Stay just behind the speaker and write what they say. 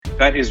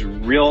That is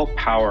real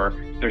power.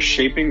 They're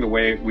shaping the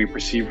way we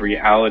perceive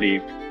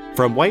reality.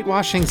 From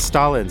whitewashing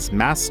Stalin's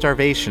mass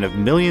starvation of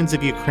millions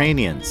of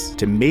Ukrainians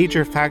to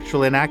major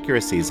factual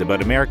inaccuracies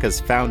about America's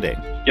founding.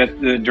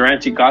 Yet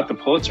Duranty got the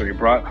Pulitzer. He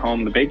brought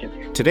home the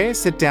bacon. Today I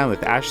sit down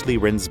with Ashley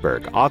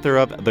Rindsberg, author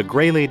of The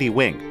Gray Lady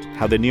Winked,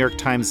 How the New York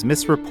Times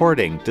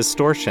Misreporting,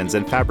 Distortions,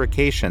 and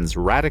Fabrications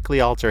Radically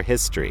Alter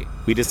History.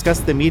 We discuss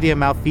the media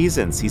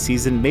malfeasance he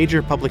sees in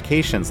major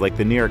publications like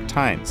the New York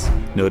Times,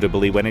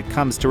 notably when it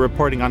comes to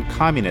reporting on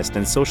communist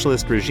and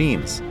socialist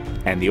regimes,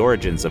 and the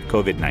origins of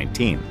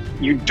COVID-19.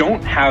 You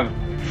don't have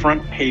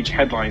front page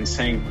headlines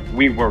saying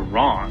we were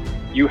wrong.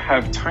 You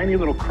have tiny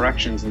little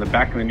corrections in the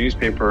back of the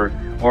newspaper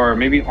or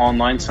maybe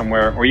online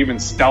somewhere or even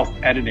stealth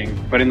editing.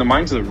 But in the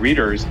minds of the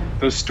readers,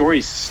 those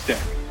stories stick.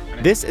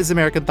 This is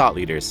American Thought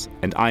Leaders,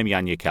 and I'm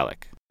Jan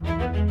Jekielek.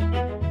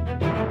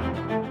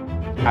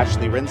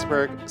 Ashley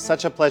Rindsberg,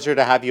 such a pleasure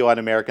to have you on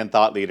American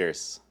Thought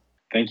Leaders.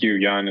 Thank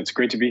you, Jan. It's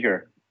great to be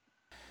here.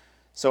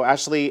 So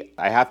Ashley,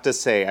 I have to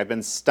say, I've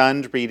been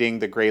stunned reading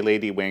The Gray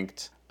Lady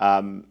Winked.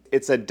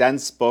 It's a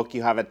dense book.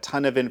 You have a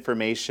ton of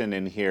information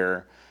in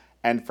here.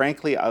 And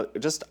frankly,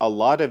 just a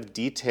lot of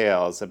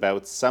details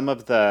about some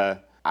of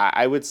the,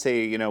 I would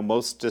say,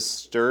 most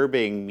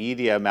disturbing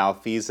media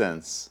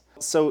malfeasance.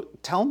 So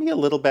tell me a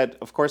little bit,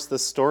 of course, the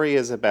story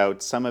is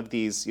about some of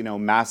these,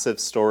 massive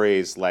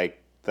stories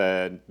like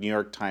the New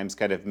York Times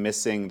kind of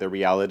missing the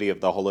reality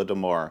of the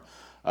Holodomor,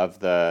 of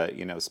the,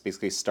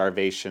 basically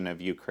starvation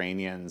of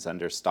Ukrainians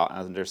under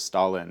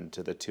Stalin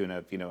to the tune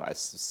of,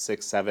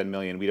 6-7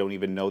 million. We don't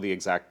even know the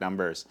exact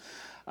numbers.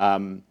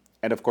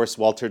 And of course,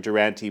 Walter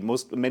Duranty.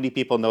 Many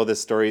people know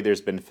this story.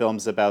 There's been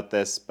films about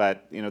this,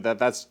 but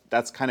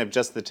that's kind of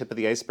just the tip of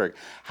the iceberg.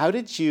 How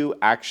did you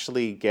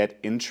actually get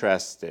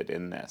interested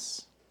in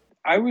this?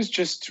 I was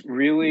just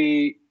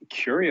really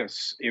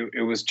curious.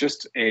 It was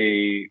just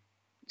a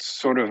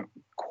sort of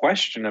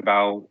question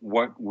about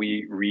what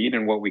we read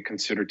and what we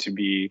consider to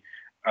be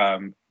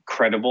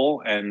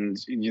credible. And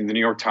the New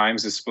York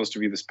Times is supposed to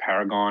be this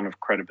paragon of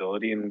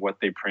credibility, and what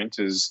they print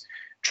is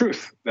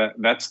truth.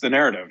 That's the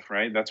narrative,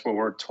 right? That's what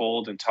we're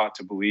told and taught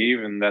to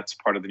believe, and that's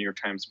part of the New York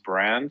Times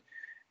brand.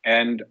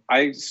 And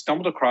I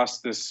stumbled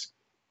across this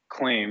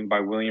claim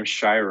by William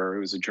Shirer, who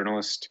was a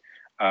journalist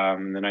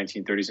in the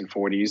 1930s and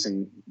 40s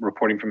and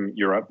reporting from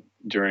Europe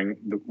during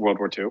the World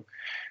War II,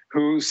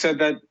 who said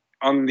that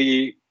on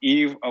the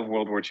eve of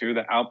World War II,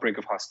 the outbreak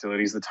of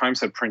hostilities, the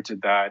Times had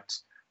printed that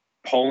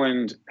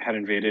Poland had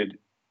invaded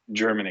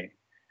Germany.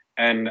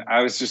 And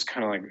I was just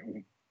kind of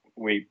like,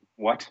 wait,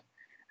 what?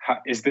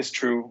 Is this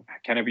true?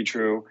 Can it be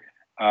true?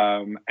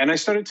 And I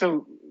started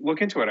to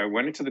look into it. I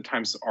went into the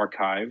Times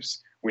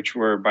archives, which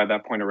were by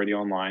that point already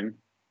online,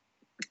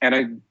 and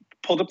I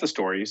pulled up the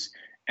stories.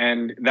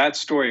 And that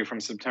story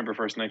from September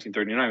 1st,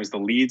 1939 was the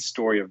lead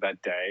story of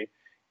that day,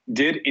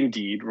 did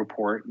indeed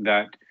report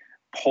that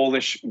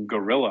Polish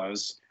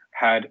guerrillas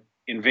had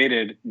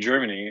invaded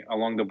Germany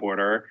along the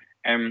border,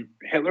 and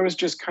Hitler was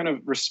just kind of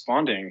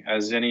responding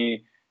as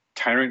any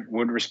tyrant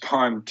would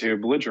respond to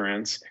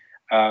belligerents.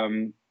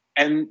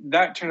 And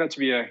that turned out to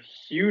be a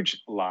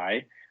huge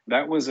lie.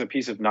 That was a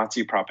piece of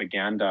Nazi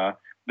propaganda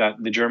that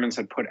the Germans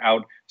had put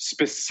out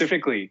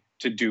specifically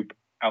to dupe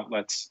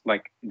outlets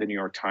like the New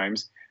York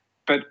Times.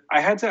 But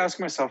I had to ask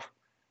myself,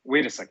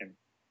 wait a second,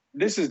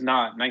 this is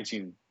not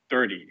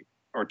 1930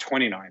 or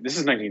 29. This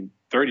is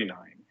 1939,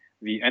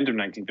 the end of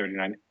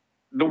 1939.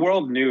 The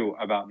world knew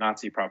about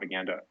Nazi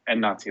propaganda and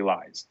Nazi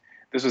lies.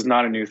 This was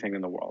not a new thing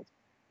in the world.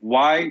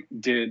 Why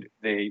did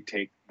they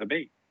take the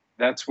bait?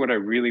 That's what I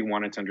really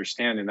wanted to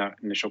understand in that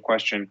initial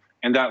question.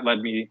 And that led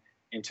me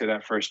into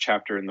that first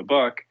chapter in the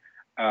book,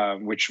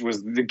 which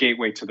was the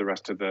gateway to the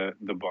rest of the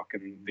book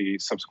and the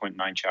subsequent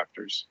 9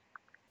 chapters.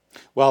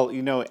 Well,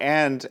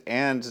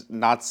 and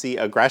Nazi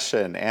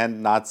aggression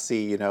and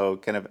Nazi,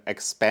 kind of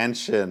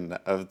expansion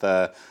of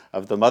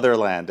the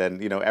motherland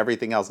and,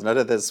 everything else. None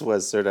of this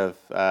was sort of,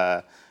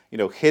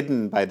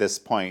 hidden by this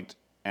point.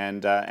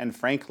 And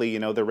frankly,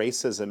 the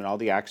racism and all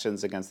the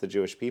actions against the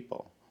Jewish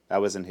people, that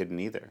wasn't hidden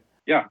either.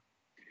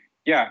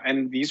 Yeah.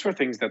 And these were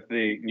things that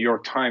the New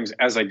York Times,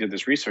 as I did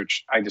this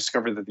research, I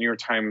discovered that the New York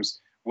Times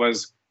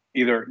was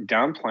either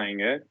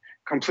downplaying it,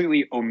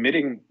 completely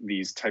omitting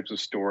these types of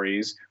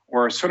stories,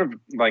 or sort of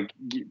like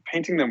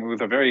painting them with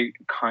a very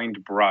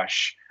kind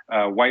brush,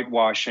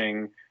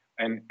 whitewashing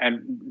and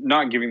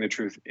not giving the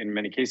truth in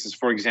many cases.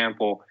 For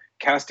example,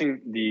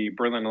 casting the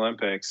Berlin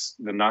Olympics,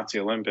 the Nazi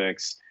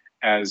Olympics,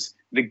 as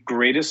the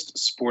greatest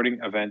sporting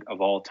event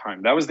of all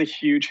time. That was the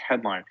huge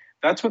headline.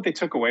 That's what they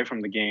took away from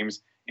the games,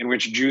 in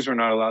which Jews were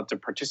not allowed to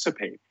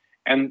participate.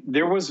 And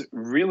there was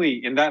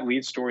really, in that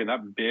lead story,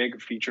 that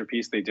big feature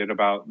piece they did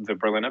about the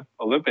Berlin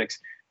Olympics,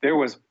 there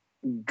was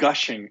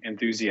gushing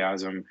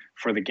enthusiasm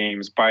for the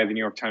games by the New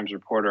York Times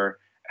reporter,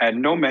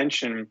 and no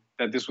mention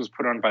that this was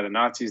put on by the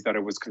Nazis, that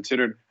it was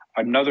considered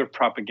another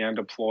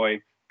propaganda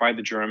ploy by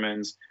the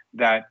Germans,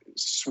 that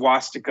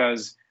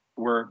swastikas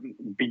were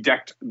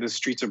bedecked the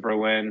streets of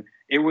Berlin.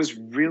 It was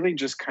really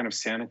just kind of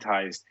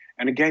sanitized.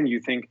 And again, you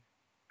think,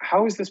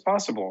 how is this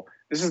possible?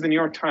 This is the New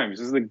York Times.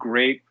 This is the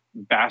great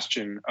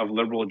bastion of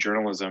liberal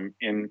journalism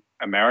in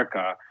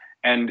America.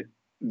 And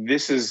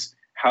this is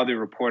how they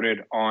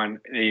reported on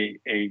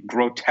a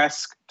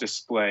grotesque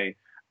display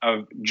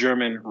of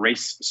German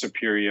race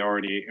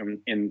superiority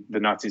in the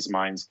Nazis'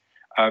 minds.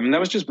 And that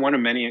was just one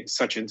of many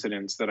such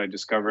incidents that I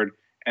discovered.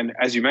 And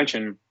as you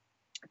mentioned,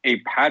 a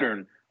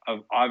pattern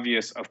of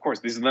obvious, of course,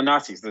 these are the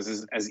Nazis. This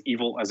is as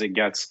evil as it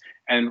gets.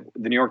 And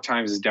the New York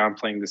Times is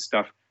downplaying this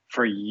stuff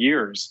for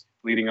years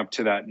leading up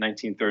to that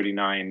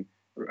 1939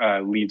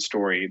 lead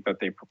story that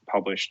they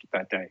published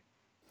that day.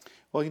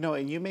 Well,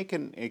 and you make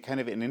a kind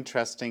of an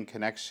interesting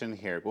connection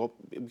here. Well,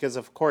 because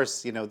of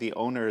course, the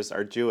owners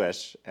are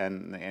Jewish,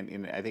 and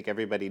I think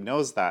everybody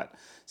knows that.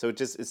 So it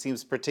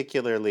seems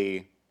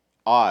particularly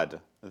odd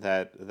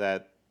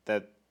that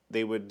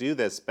they would do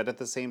this. But at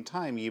the same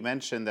time, you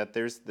mentioned that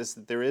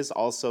there is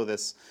also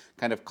this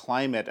kind of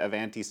climate of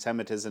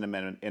anti-Semitism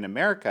in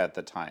America at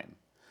the time,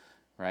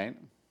 right?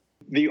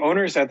 The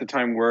owners at the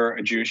time were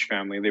a Jewish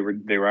family. They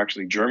were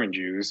actually German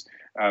Jews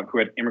who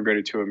had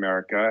immigrated to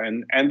America,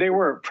 and they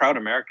were proud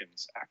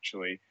Americans.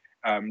 Actually,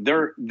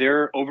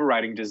 their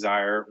overriding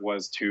desire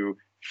was to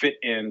fit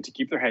in, to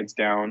keep their heads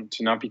down,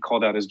 to not be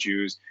called out as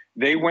Jews.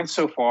 They went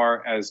so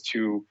far as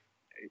to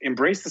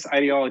embrace this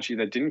ideology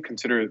that didn't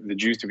consider the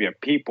Jews to be a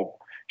people,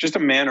 just a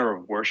manner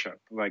of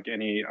worship, like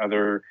any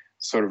other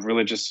sort of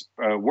religious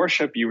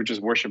worship. You would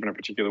just worship in a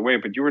particular way,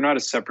 but you were not a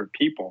separate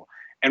people.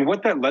 And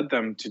what that led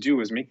them to do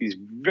was make these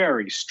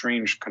very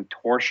strange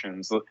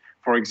contortions.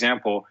 For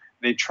example,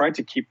 they tried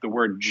to keep the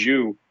word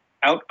Jew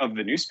out of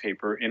the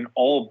newspaper in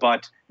all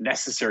but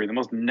necessary, the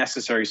most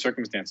necessary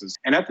circumstances.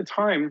 And at the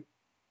time,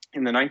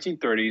 in the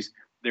 1930s,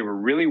 they were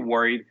really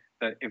worried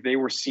that if they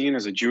were seen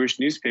as a Jewish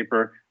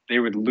newspaper, they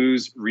would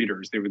lose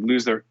readers. They would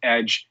lose their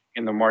edge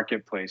in the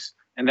marketplace.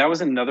 And that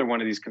was another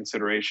one of these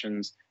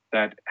considerations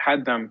that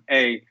had them,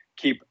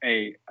 keep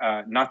a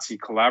Nazi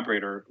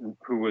collaborator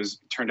who was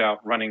turned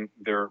out running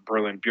their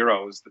Berlin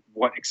bureaus.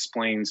 What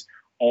explains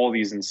all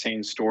these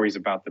insane stories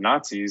about the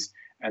Nazis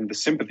and the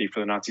sympathy for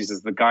the Nazis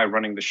is the guy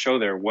running the show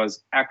there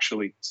was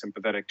actually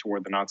sympathetic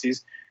toward the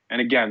Nazis. And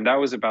again, that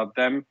was about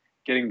them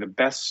getting the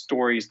best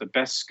stories, the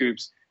best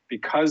scoops,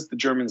 because the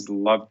Germans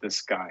loved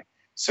this guy.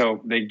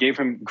 So they gave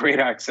him great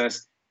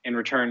access. In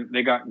return,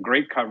 they got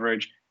great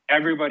coverage.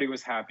 Everybody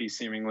was happy,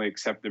 seemingly,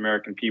 except the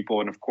American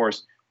people and, of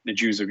course, the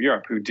Jews of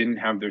Europe, who didn't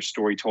have their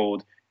story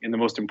told in the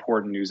most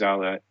important news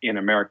outlet in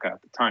America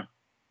at the time.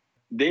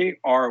 They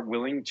are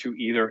willing to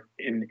either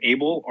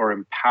enable or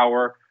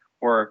empower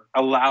or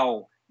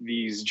allow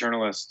these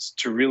journalists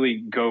to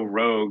really go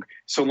rogue,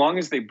 so long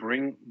as they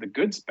bring the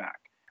goods back.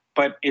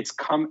 But it's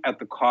come at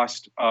the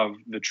cost of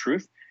the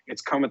truth.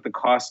 It's come at the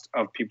cost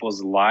of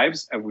people's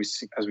lives,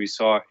 as we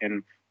saw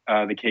in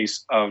the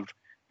case of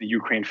the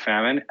Ukraine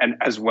famine, and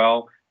as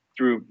well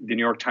through the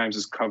New York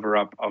Times'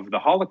 cover-up of the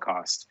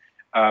Holocaust.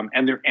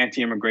 And their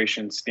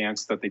anti-immigration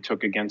stance that they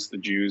took against the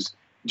Jews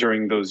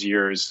during those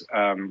years.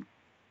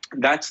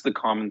 That's the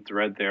common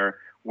thread there.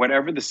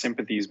 Whatever the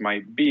sympathies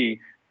might be,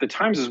 the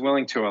Times is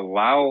willing to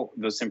allow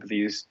those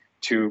sympathies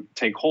to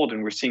take hold.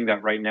 And we're seeing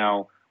that right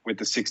now with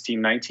the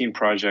 1619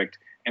 Project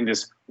and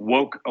this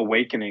woke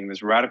awakening,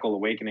 this radical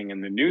awakening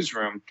in the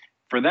newsroom.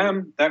 For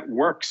them, that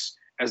works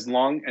as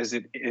long as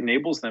it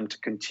enables them to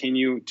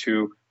continue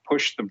to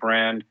push the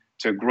brand,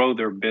 to grow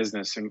their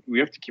business. And we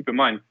have to keep in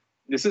mind,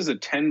 this is a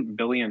 $10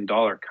 billion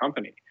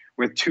company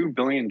with $2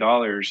 billion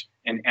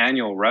in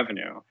annual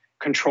revenue,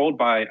 controlled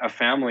by a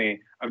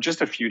family of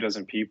just a few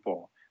dozen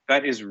people.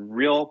 That is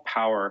real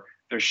power.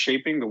 They're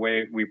shaping the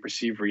way we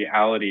perceive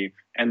reality,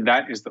 and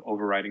that is the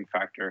overriding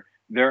factor.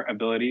 Their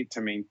ability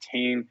to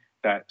maintain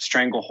that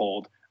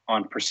stranglehold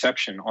on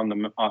perception, on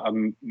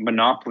the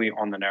monopoly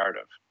on the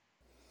narrative.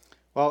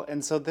 Well,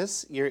 and so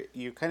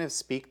you kind of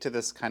speak to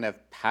this kind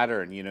of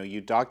pattern.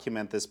 You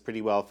document this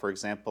pretty well, for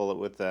example,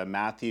 with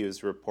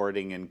Matthews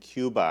reporting in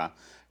Cuba,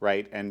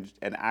 right? And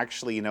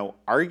actually,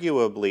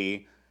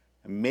 arguably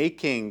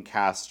making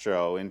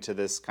Castro into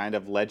this kind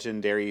of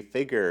legendary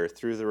figure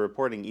through the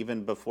reporting,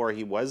 even before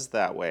he was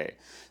that way.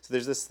 So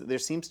there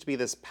seems to be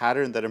this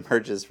pattern that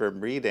emerges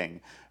from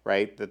reading,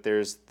 right? That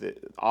there's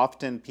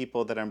often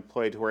people that are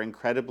employed who are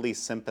incredibly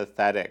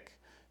sympathetic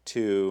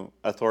to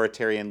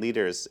authoritarian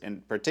leaders,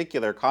 in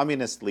particular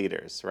communist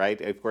leaders,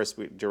 right? Of course,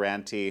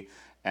 Duranty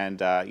and,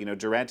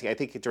 Duranty, I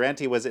think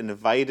Duranty was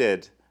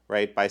invited,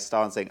 right, by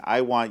Stalin saying,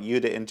 I want you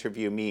to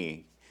interview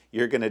me.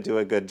 You're going to do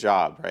a good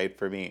job, right,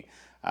 for me.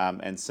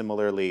 And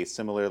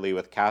similarly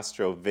with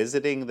Castro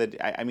visiting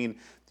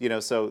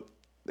so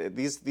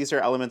these are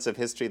elements of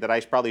history that I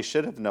probably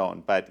should have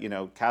known, but,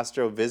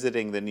 Castro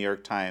visiting the New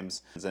York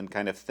Times and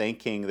kind of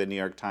thanking the New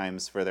York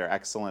Times for their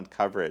excellent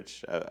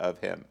coverage of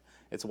him.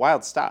 It's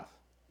wild stuff.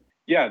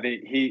 Yeah,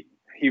 he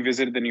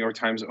visited the New York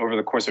Times over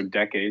the course of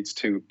decades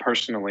to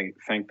personally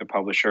thank the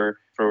publisher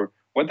for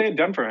what they had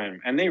done for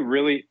him. And they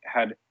really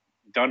had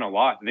done a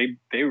lot.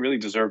 They really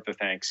deserved the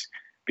thanks,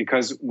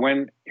 because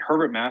when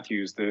Herbert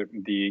Matthews,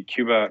 the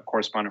Cuba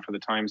correspondent for the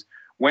Times,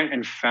 went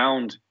and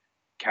found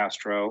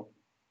Castro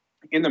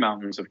in the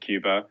mountains of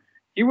Cuba,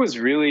 he was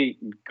really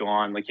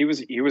gone. Like he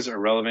was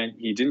irrelevant.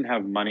 He didn't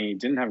have money, he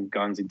didn't have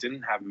guns, he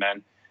didn't have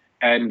men.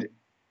 And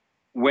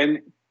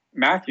when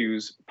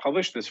Matthews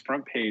published this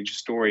front page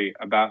story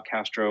about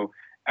Castro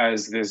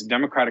as this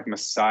democratic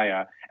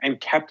messiah and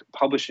kept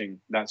publishing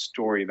that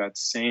story, that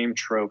same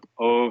trope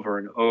over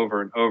and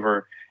over and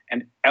over,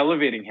 and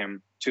elevating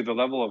him to the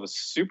level of a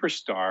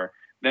superstar,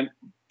 then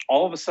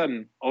all of a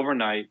sudden,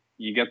 overnight,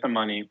 you get the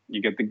money, you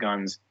get the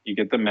guns, you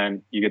get the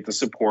men, you get the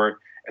support,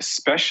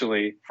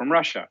 especially from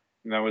Russia.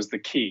 And that was the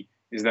key,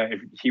 is that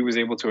if he was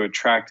able to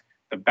attract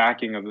the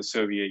backing of the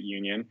Soviet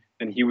Union,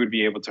 then he would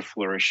be able to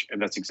flourish.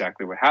 And that's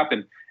exactly what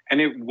happened.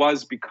 And it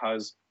was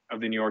because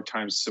of the New York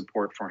Times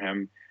support for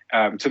him,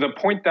 to the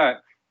point that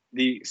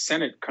the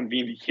Senate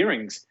convened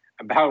hearings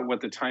about what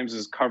the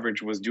Times'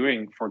 coverage was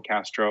doing for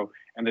Castro.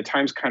 And the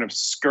Times kind of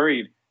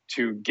scurried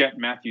to get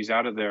Matthews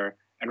out of there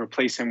and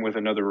replace him with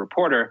another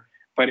reporter.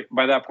 But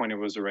by that point, it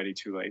was already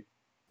too late.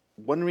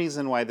 One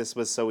reason why this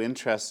was so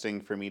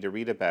interesting for me to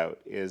read about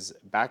is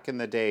back in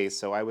the day,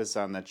 so I was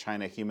on the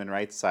China human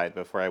rights side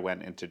before I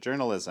went into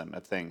journalism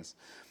of things.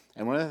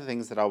 And one of the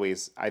things that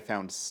always I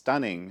found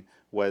stunning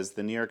was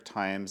the New York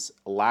Times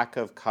lack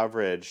of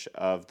coverage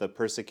of the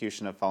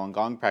persecution of Falun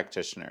Gong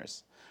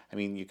practitioners. I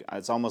mean,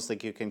 it's almost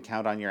like you can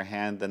count on your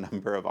hand the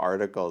number of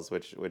articles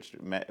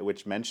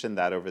which mention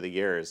that over the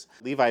years.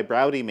 Levi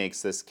Browdy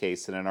makes this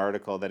case in an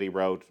article that he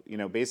wrote,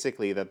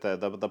 basically that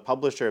the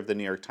publisher of the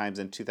New York Times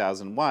in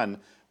 2001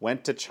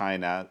 went to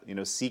China,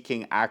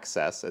 seeking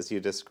access, as you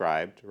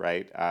described,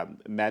 right?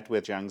 Met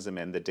with Jiang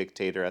Zemin, the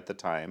dictator at the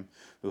time,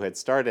 who had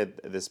started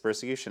this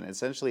persecution.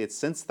 Essentially, it's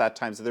since that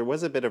time, so there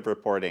was a bit of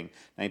reporting,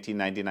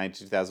 1999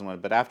 to 2001,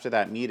 but after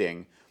that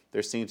meeting,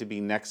 there seemed to be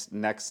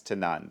next to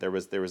none. There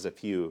was a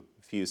few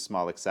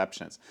small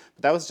exceptions,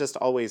 but that was just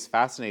always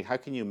fascinating. How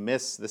can you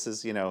miss? This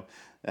is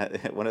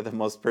one of the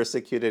most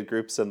persecuted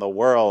groups in the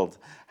world.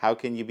 How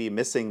can you be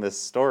missing this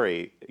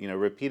story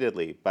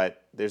repeatedly?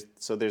 But there's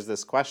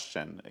this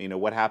question.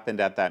 What happened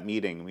at that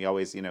meeting? We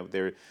always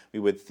we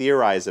would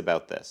theorize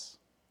about this.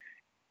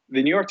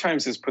 The New York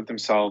Times has put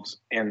themselves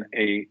in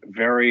a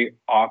very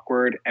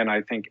awkward and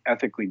I think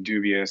ethically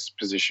dubious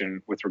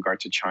position with regard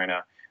to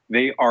China.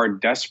 They are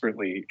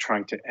desperately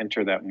trying to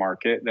enter that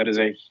market. That is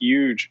a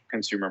huge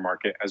consumer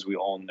market, as we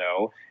all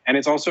know. And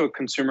it's also a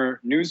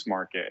consumer news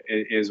market.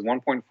 It is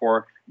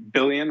 1.4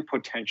 billion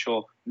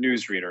potential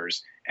news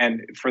readers.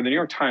 And for the New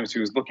York Times,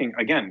 who is looking,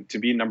 again, to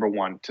be number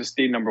one, to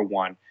stay number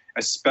one,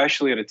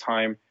 especially at a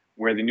time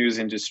where the news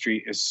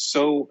industry is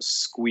so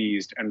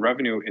squeezed and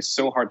revenue is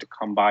so hard to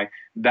come by,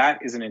 that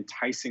is an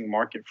enticing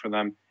market for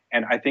them.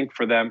 And I think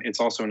for them, it's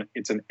also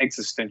it's an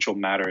existential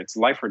matter. It's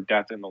life or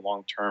death in the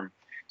long term.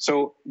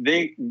 So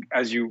they,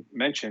 as you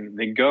mentioned,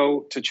 they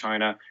go to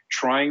China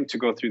trying to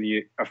go through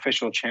the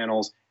official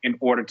channels in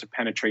order to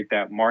penetrate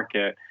that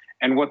market.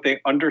 And what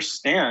they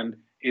understand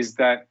is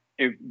that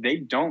if they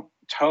don't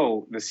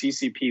toe the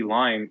CCP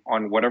line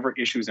on whatever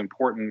issue is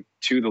important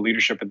to the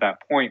leadership at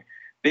that point,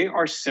 they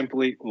are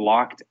simply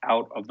locked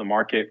out of the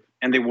market,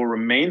 and they will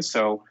remain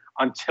so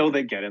until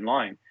they get in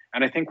line.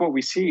 And I think what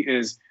we see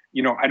is,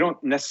 I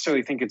don't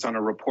necessarily think it's on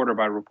a reporter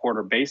by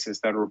reporter basis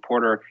that a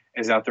reporter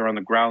is out there on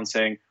the ground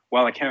saying,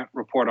 well, I can't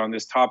report on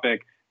this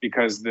topic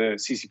because the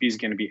CCP is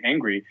going to be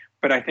angry.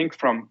 But I think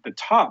from the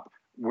top,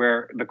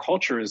 where the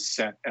culture is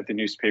set at the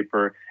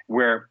newspaper,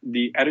 where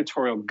the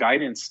editorial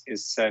guidance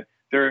is set,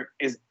 there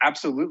is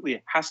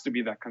absolutely has to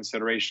be that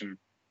consideration.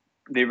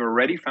 They've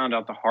already found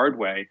out the hard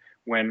way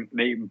when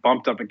they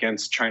bumped up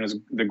against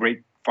the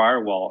Great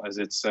Firewall, as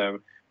it's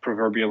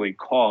proverbially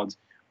called,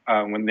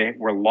 when they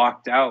were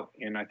locked out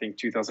in, I think,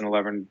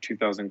 2011,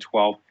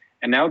 2012.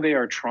 And now they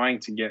are trying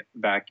to get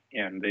back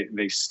in.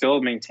 They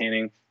still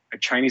maintaining a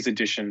Chinese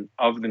edition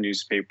of the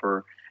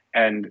newspaper.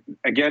 And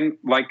again,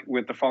 like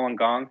with the Falun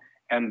Gong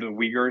and the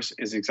Uyghurs,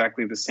 is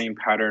exactly the same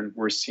pattern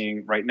we're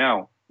seeing right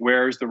now.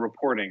 Where's the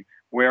reporting?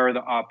 Where are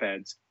the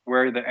op-eds?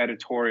 Where are the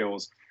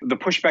editorials? The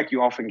pushback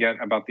you often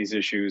get about these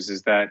issues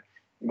is that,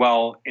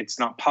 well, it's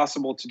not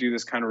possible to do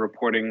this kind of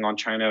reporting on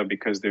China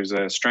because there's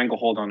a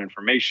stranglehold on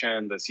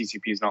information. The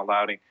CCP is not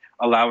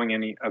allowing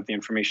any of the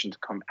information to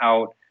come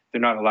out. They're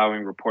not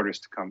allowing reporters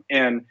to come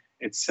in,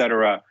 et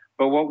cetera.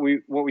 But what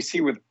we see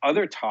with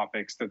other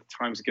topics that the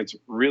Times gets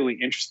really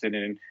interested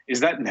in is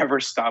that never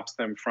stops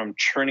them from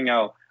churning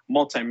out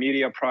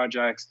multimedia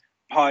projects,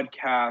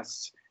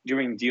 podcasts,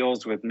 doing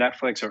deals with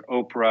Netflix or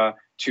Oprah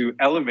to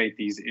elevate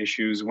these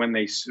issues when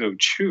they so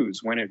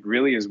choose, when it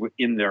really is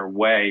in their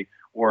way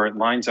or it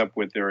lines up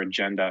with their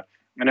agenda.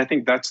 And I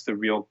think that's the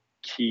real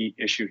key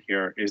issue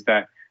here, is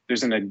that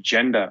there's an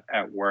agenda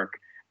at work.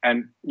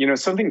 And,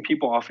 something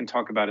people often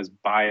talk about is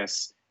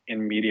bias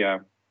in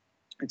media.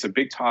 It's a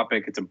big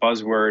topic. It's a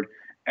buzzword.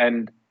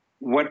 And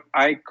what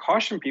I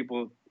caution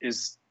people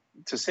is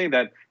to say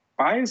that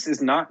bias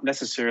is not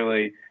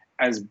necessarily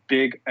as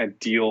big a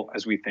deal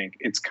as we think.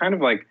 It's kind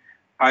of like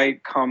I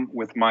come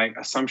with my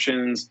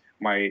assumptions,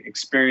 my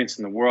experience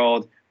in the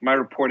world. My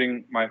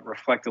reporting might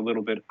reflect a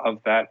little bit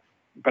of that,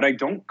 but I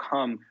don't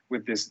come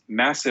with this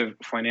massive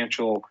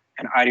financial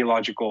and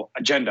ideological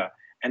agenda.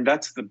 And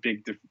that's the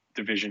big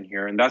division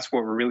here. And that's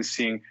what we're really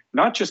seeing,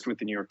 not just with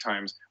the New York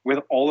Times, with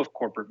all of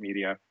corporate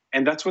media.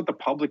 And that's what the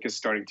public is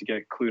starting to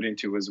get clued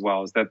into as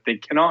well, is that they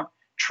cannot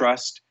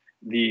trust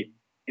the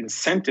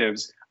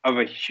incentives of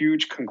a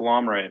huge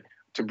conglomerate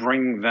to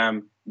bring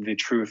them the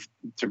truth,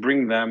 to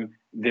bring them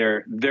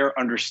their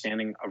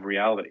understanding of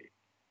reality.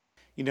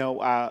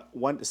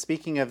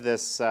 Speaking of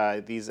these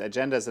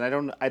agendas,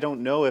 and I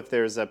don't know if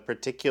there's a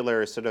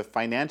particular sort of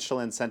financial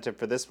incentive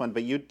for this one,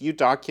 but you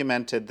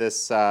documented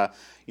this, in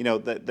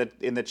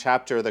the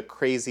chapter, the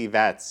crazy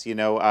vets,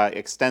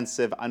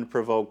 extensive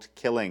unprovoked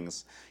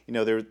killings.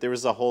 There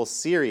was a whole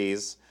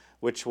series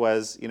which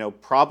was,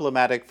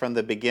 problematic from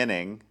the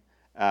beginning,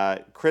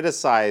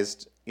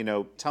 criticized.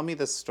 Tell me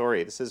this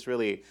story. This is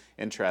really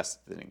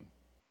interesting.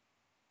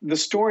 The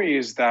story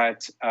is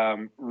that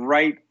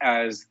right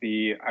as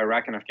the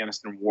Iraq and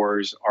Afghanistan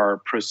wars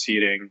are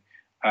proceeding,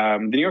 the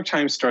New York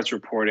Times starts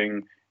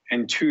reporting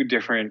in two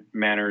different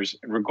manners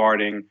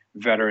regarding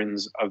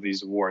veterans of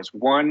these wars.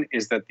 One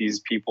is that these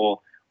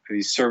people,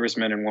 these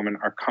servicemen and women,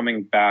 are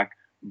coming back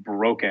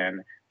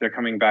broken. They're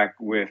coming back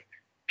with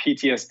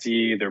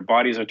PTSD, their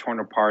bodies are torn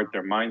apart,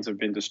 their minds have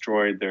been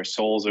destroyed, their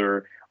souls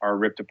are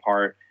ripped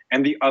apart.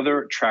 And the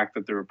other track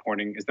that they're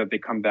reporting is that they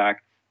come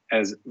back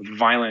as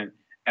violent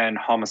and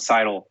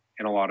homicidal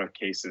in a lot of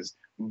cases.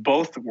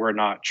 Both were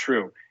not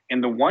true.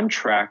 In the one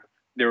track,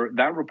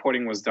 that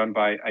reporting was done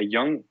by a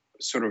young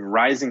sort of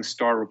rising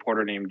star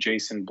reporter named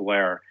Jason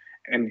Blair.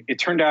 And it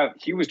turned out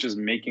he was just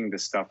making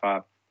this stuff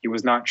up. He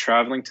was not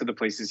traveling to the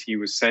places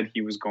said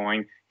he was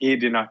going. He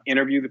did not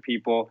interview the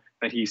people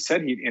that he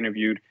said he'd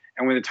interviewed.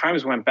 And when the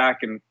Times went back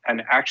and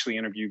actually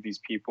interviewed these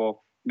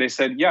people, they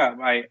said, yeah,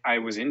 I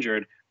was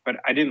injured, but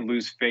I didn't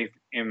lose faith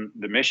in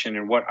the mission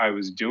and what I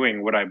was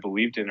doing, what I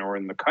believed in, or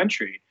in the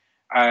country.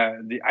 I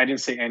didn't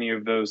say any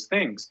of those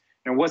things.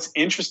 And what's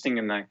interesting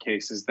in that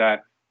case is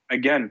that,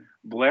 again,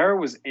 Blair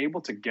was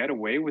able to get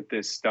away with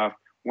this stuff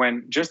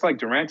when, just like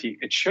Duranty,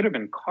 it should have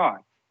been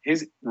caught.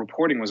 His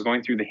reporting was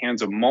going through the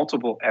hands of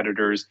multiple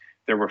editors.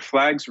 There were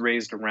flags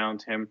raised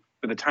around him,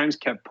 but the Times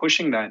kept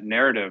pushing that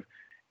narrative.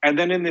 And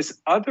then in this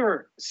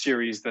other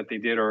series that they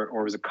did, or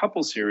it was a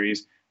couple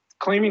series,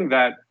 claiming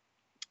that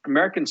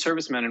American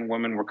servicemen and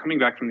women were coming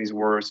back from these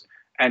wars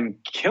and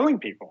killing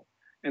people,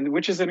 and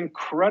which is an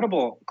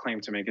incredible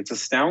claim to make. It's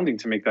astounding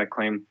to make that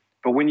claim.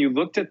 But when you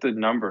looked at the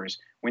numbers,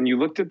 when you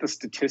looked at the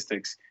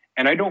statistics,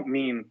 and I don't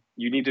mean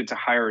you needed to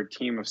hire a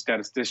team of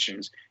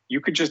statisticians,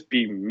 you could just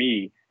be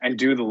me and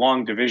do the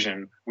long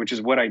division, which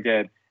is what I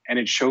did. And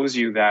it shows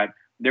you that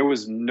there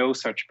was no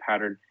such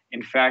pattern.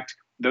 In fact,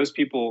 those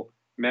people,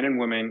 men and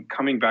women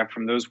coming back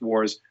from those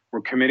wars,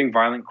 were committing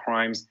violent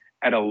crimes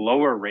at a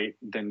lower rate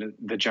than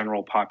the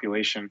general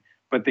population,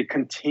 but they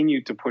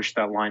continued to push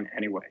that line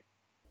anyway.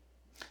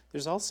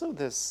 There's also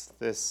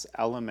this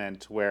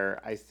element where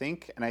I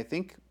think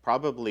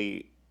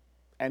probably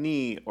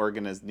any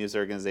news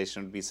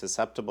organization would be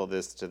susceptible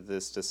to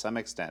this to some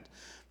extent,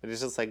 but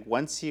it's just like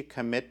once you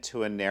commit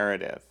to a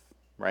narrative,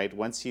 right?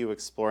 Once you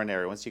explore a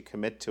narrative, once you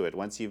commit to it,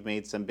 once you've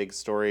made some big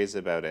stories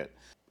about it,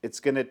 it's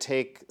going to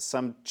take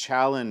some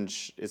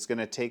challenge. It's going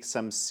to take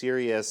some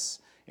serious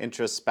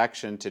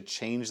introspection to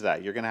change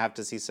that. You're going to have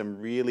to see some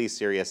really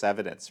serious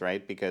evidence,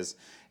 right? Because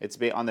it's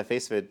on the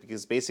face of it,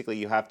 because basically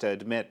you have to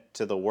admit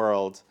to the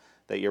world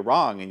that you're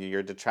wrong, and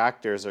your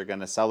detractors are going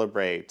to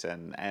celebrate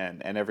and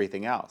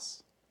everything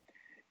else.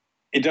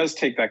 It does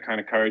take that kind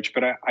of courage,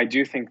 but I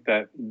do think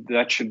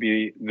that should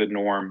be the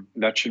norm.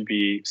 That should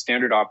be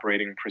standard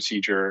operating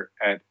procedure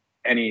at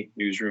any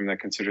newsroom that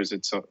considers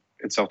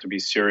itself to be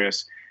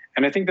serious.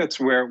 And I think that's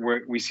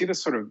where we see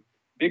this sort of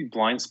big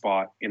blind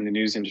spot in the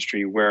news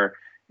industry where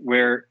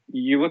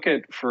you look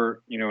at,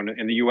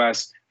 in the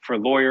US, for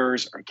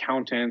lawyers or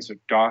accountants or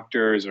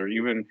doctors or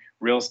even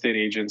real estate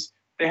agents,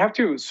 they have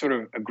to sort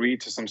of agree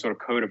to some sort of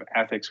code of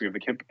ethics. We have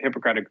the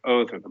Hippocratic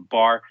Oath or the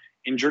bar.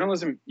 In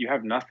journalism, you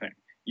have nothing.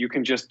 You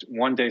can just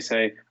one day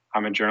say,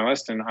 I'm a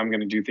journalist and I'm going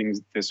to do things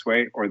this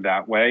way or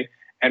that way.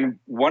 And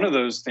one of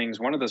those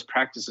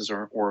practices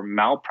or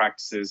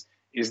malpractices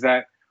is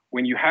that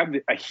when you have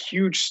a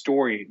huge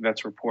story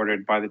that's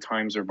reported by the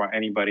Times or by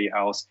anybody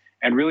else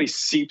and really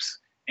seeps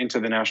into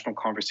the national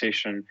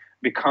conversation,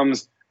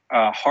 becomes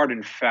hard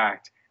and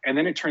fact, and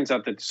then it turns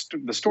out that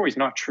the story is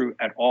not true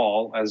at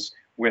all, as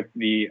with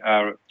the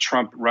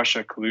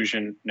Trump-Russia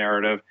collusion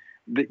narrative,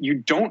 that you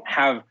don't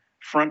have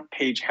front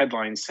page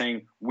headlines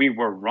saying we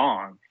were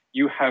wrong.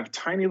 You have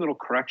tiny little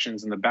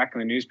corrections in the back of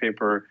the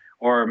newspaper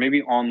or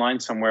maybe online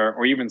somewhere,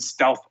 or even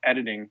stealth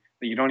editing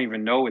that you don't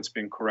even know it's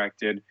been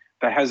corrected,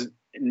 that has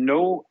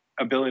no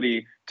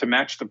ability to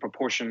match the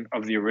proportion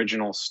of the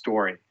original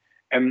story.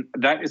 And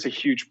that is a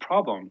huge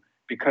problem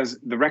because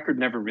the record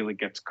never really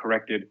gets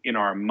corrected in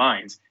our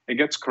minds. It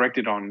gets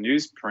corrected on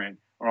newsprint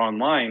or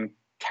online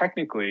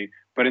technically,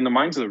 but in the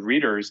minds of the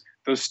readers,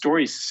 those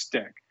stories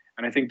stick.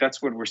 And I think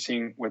that's what we're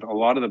seeing with a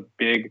lot of the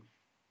big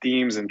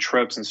themes and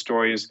tropes and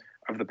stories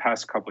of the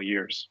past couple of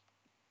years.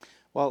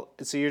 Well,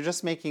 so you're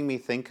just making me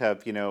think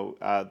of,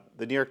 the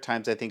New York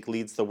Times, I think,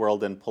 leads the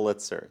world in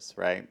Pulitzers,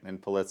 right? In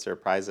Pulitzer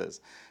Prizes.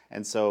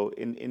 And so,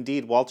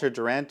 indeed, Walter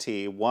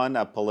Duranty won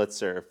a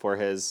Pulitzer for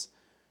his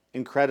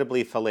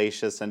incredibly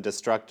fallacious and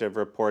destructive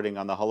reporting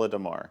on the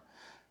Holodomor,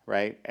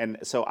 right? And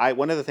so,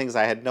 one of the things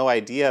I had no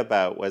idea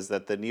about was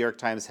that the New York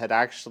Times had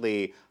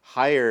actually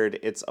hired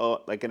its own,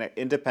 like an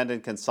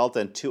independent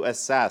consultant to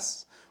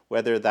assess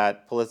whether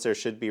that Pulitzer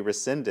should be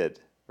rescinded,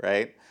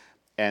 right?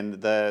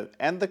 And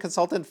the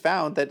consultant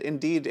found that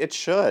indeed it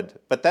should.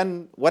 But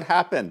then what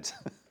happened?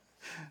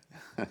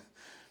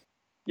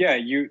 Yeah,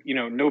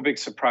 no big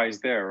surprise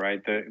there,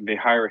 right? They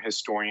hire a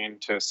historian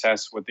to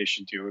assess what they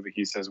should do.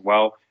 He says,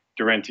 well,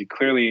 Durante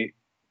clearly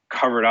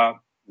covered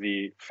up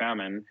the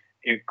famine.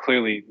 It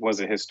clearly was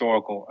a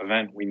historical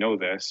event. We know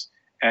this.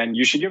 And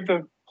you should give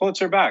the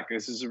Pulitzer back.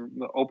 This is an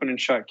open and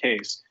shut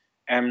case.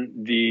 And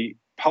the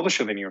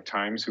publisher of the New York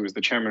Times, who was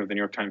the chairman of the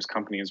New York Times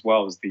Company as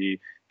well as the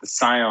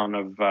scion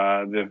of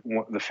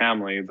the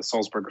family, the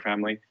Sulzberger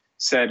family,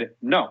 said,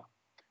 no,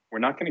 we're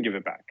not going to give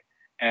it back.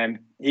 And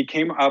he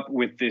came up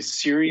with this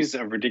series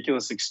of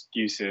ridiculous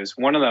excuses.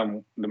 One of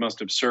them, the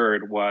most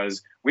absurd,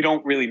 was we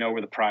don't really know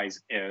where the prize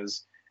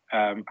is.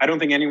 I don't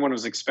think anyone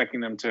was expecting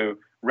them to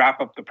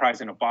wrap up the prize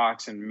in a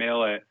box and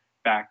mail it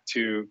back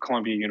to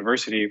Columbia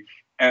University.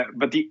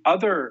 But the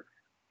other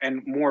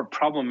and more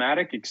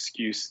problematic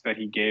excuse that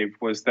he gave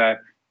was that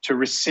to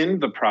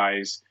rescind the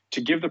prize,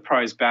 to give the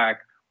prize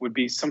back, would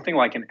be something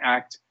like an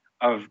act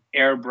of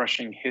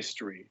airbrushing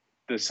history,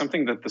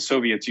 something that the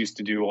Soviets used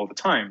to do all the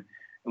time,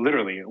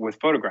 literally with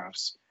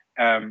photographs.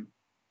 And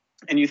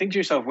you think to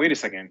yourself, wait a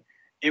second,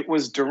 it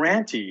was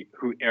Durante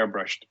who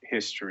airbrushed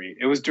history.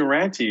 It was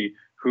Durante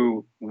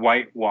who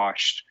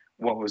whitewashed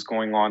what was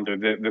going on there,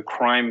 the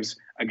crimes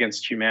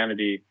against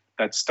humanity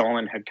that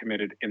Stalin had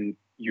committed in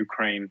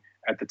Ukraine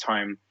at the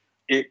time.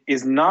 It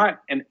is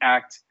not an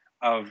act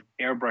of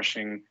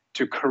airbrushing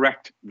to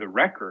correct the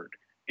record.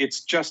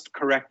 It's just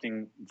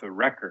correcting the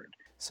record.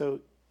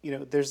 So,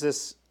 there's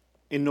this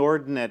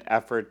inordinate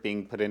effort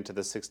being put into the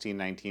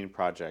 1619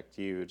 project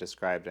you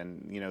described,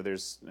 and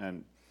there's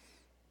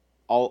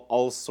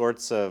all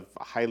sorts of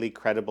highly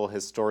credible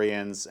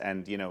historians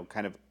and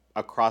kind of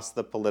across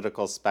the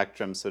political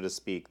spectrum, so to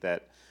speak,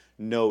 that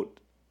note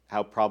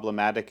how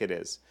problematic it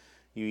is.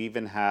 You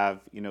even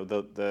have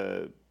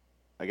the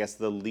I guess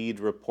the lead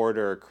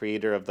reporter,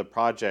 creator of the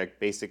project,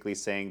 basically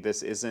saying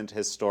this isn't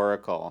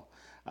historical.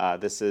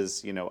 This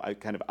is, a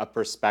kind of a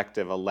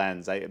perspective, a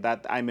lens.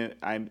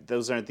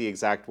 Those aren't the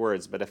exact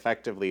words, but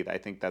effectively, I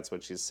think that's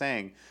what she's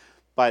saying.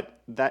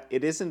 But that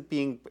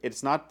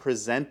it's not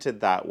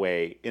presented that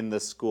way in the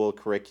school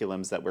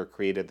curriculums that were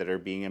created, that are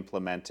being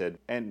implemented.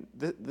 And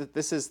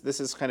this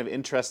is kind of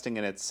interesting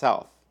in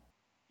itself.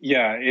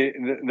 Yeah,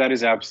 that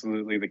is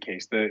absolutely the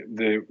case.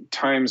 The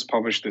Times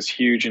published this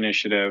huge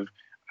initiative,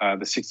 the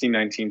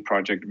 1619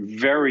 Project,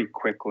 very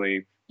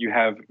quickly. You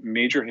have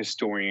major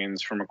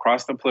historians from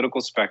across the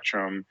political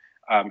spectrum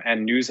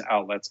and news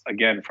outlets,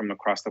 again, from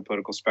across the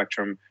political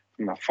spectrum,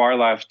 from the far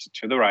left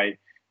to the right,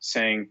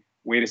 saying,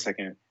 wait a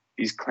second,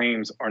 these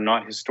claims are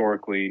not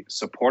historically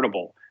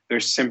supportable. They're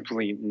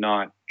simply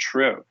not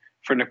true.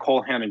 For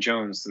Nikole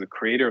Hannah-Jones, the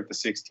creator of the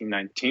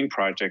 1619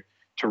 Project,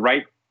 to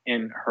write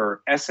in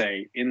her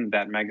essay in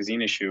that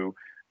magazine issue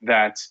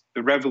that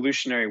the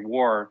Revolutionary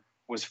War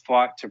was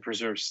fought to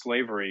preserve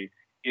slavery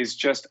is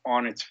just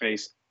on its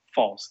face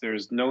false.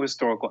 There's no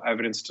historical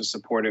evidence to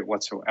support it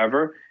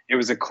whatsoever. It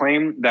was a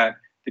claim that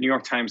the New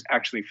York Times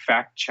actually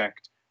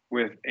fact-checked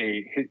with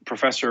a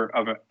professor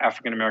of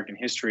African American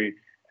history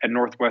at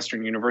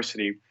Northwestern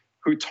University,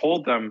 who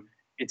told them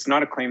it's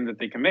not a claim that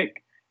they can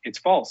make. It's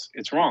false.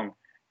 It's wrong.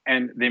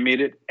 And they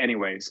made it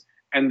anyways.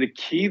 And the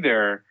key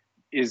there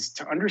is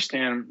to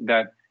understand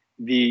that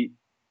the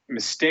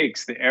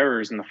mistakes, the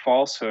errors, and the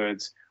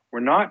falsehoods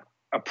were not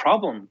a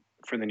problem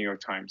for the New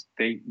York Times.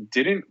 They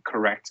didn't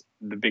correct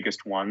the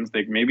biggest ones.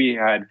 They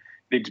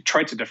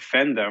tried to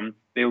defend them.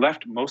 They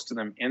left most of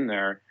them in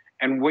there.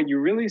 And what you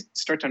really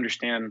start to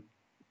understand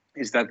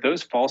is that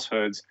those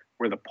falsehoods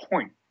were the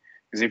point.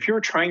 Because if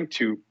you're trying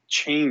to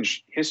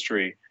change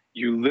history,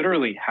 you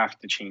literally have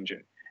to change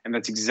it. And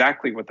that's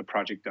exactly what the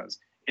project does.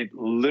 It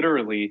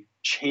literally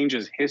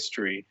changes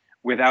history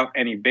without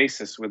any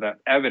basis, without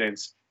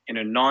evidence, in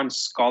a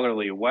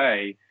non-scholarly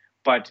way.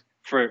 But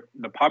for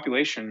the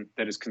population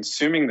that is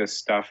consuming this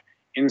stuff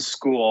in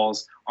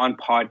schools, on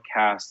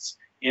podcasts,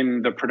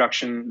 in the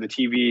production, the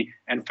TV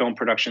and film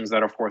productions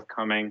that are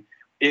forthcoming,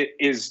 it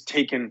is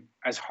taken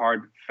as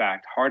hard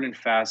fact, hard and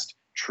fast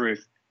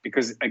truth,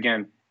 because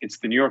again, it's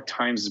the New York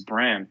Times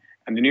brand.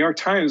 And the New York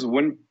Times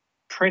wouldn't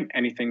print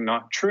anything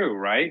not true,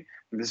 right?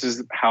 This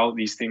is how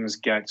these things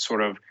get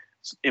sort of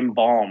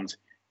embalmed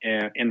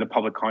in the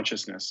public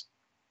consciousness.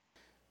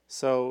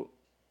 So,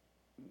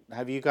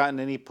 have you gotten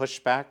any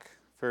pushback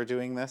for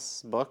doing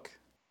this book?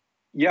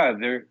 Yeah,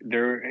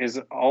 there is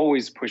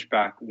always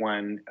pushback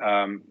when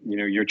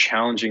you're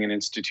challenging an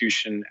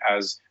institution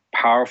as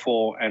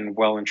powerful and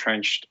well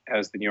entrenched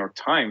as the New York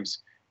Times.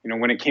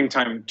 When it came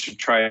time to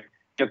try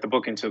get the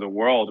book into the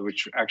world,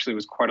 which actually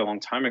was quite a long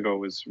time ago,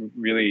 was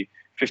really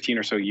 15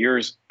 or so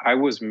years, I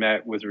was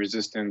met with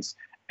resistance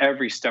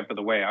every step of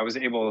the way. I was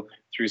able,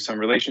 through some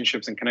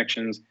relationships and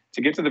connections,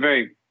 to get to the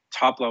very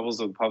top levels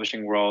of the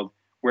publishing world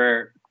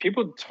where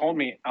people told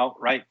me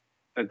outright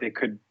that they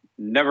could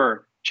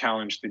never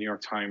challenge the New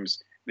York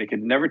Times. They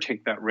could never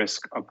take that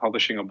risk of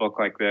publishing a book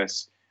like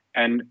this.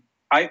 And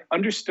I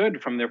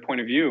understood from their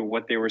point of view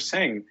what they were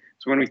saying.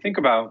 So when we think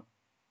about,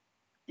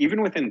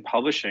 even within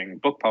publishing,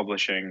 book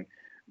publishing,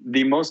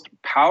 the most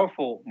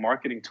powerful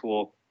marketing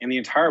tool in the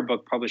entire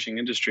book publishing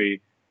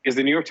industry is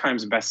the New York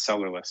Times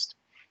bestseller list.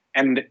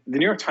 And the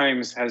New York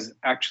Times has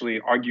actually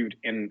argued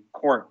in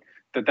court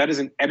that that is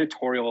an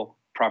editorial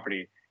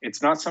property.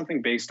 It's not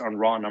something based on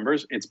raw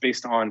numbers. It's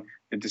based on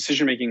the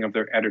decision making of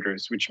their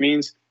editors, which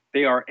means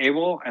they are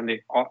able, and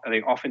they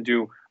often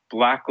do,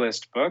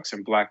 blacklist books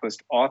and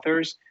blacklist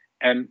authors,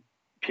 and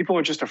people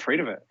are just afraid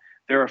of it.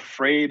 They're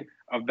afraid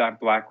of that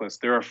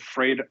blacklist. They're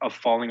afraid of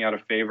falling out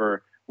of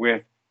favor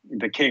with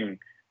the king.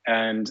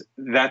 And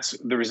that's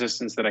the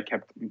resistance that I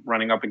kept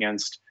running up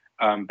against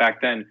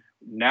back then.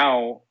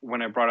 Now,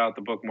 when I brought out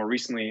the book more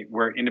recently,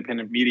 where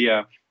independent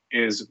media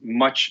is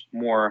much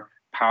more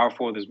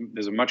powerful,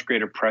 there's a much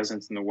greater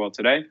presence in the world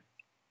today,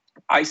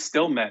 I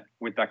still met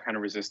with that kind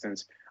of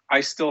resistance.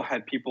 I still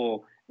had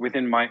people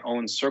within my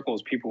own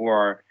circles, people who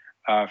are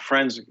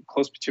friends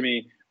close to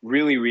me,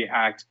 really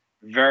react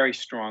very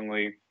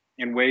strongly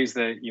in ways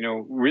that,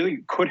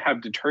 really could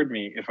have deterred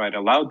me if I'd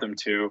allowed them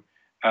to.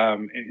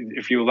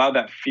 If you allow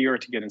that fear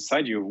to get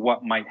inside you of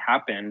what might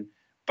happen.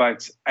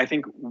 But I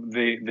think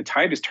the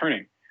tide is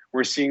turning.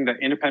 We're seeing that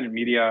independent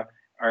media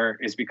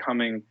is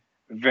becoming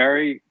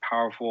very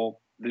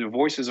powerful. The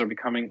voices are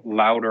becoming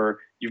louder.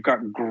 You've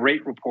got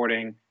great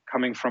reporting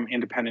coming from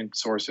independent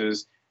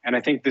sources. And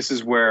I think this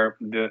is where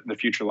the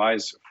future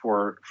lies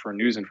for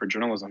news and for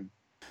journalism.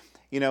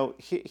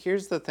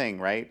 Here's the thing,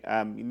 right?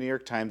 New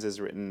York Times has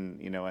written,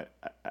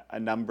 a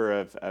number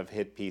of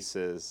hit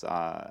pieces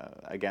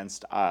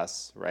against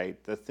us,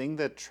 right? The thing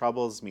that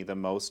troubles me the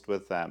most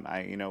with them,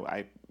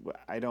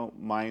 I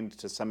don't mind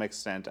to some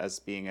extent us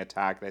being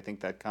attacked. I think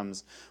that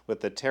comes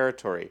with the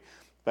territory.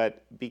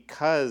 But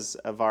because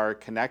of our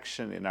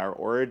connection in our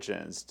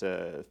origins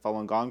to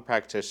Falun Gong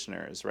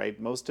practitioners, right?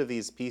 Most of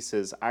these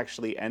pieces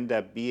actually end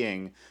up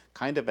being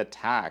kind of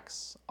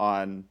attacks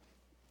on,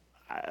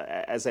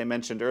 as I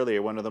mentioned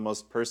earlier, one of the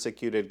most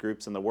persecuted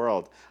groups in the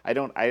world. I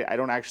don't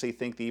actually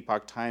think the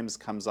Epoch Times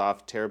comes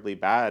off terribly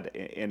bad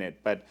in it,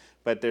 but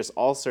there's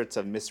all sorts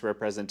of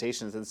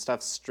misrepresentations and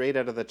stuff straight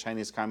out of the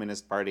Chinese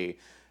Communist Party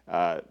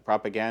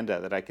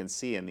propaganda that I can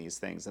see in these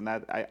things, and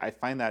that I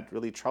find that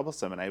really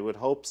troublesome. And I would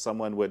hope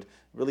someone would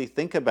really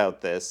think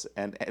about this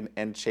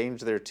and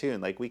change their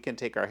tune. Like, we can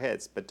take our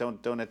hits, but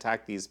don't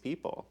attack these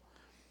people.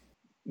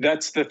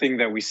 That's the thing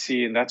that we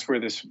see, and that's where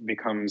this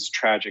becomes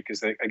tragic, is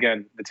that,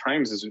 again, the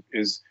Times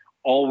is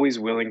always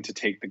willing to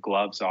take the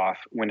gloves off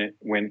when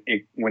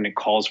it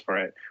calls for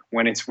it,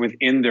 when it's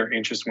within their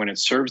interest, when it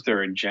serves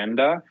their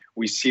agenda.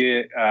 We see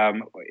it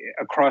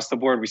across the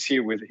board. We see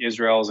it with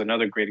Israel. Is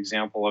another great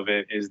example of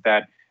it, is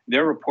that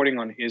their reporting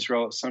on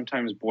Israel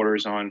sometimes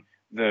borders on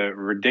the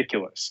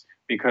ridiculous,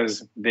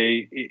 because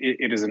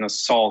it is an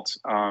assault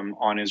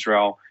on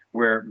Israel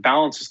where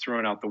balance is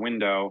thrown out the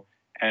window.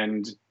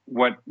 And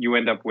what you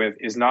end up with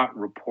is not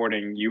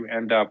reporting. You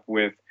end up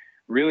with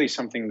really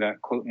something that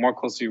more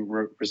closely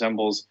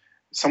resembles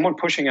someone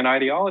pushing an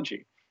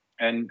ideology.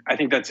 And I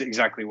think that's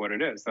exactly what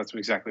it is. That's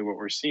exactly what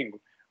we're seeing.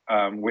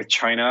 With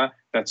China,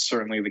 that's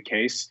certainly the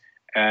case.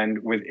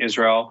 And with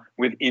Israel,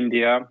 with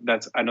India,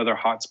 that's another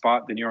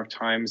hotspot. The New York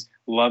Times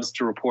loves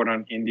to report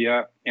on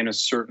India in a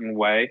certain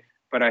way.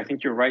 But I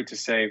think you're right to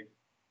say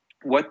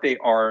what they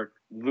are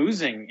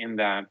losing in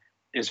that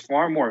is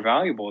far more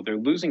valuable. They're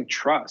losing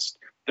trust.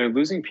 They're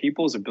losing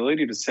people's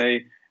ability to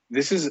say,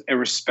 this is a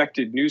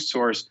respected news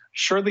source.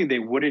 Surely they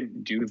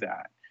wouldn't do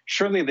that.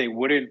 Surely they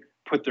wouldn't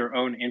put their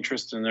own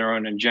interest and their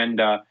own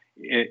agenda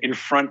in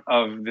front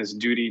of this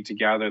duty to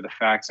gather the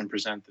facts and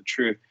present the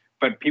truth.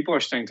 But people are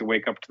starting to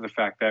wake up to the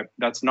fact that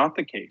that's not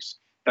the case,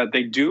 that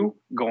they do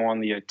go on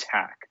the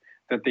attack,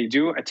 that they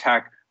do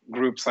attack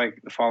groups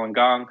like the Falun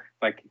Gong,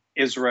 like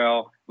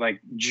Israel, like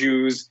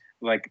Jews,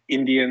 like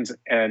Indians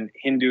and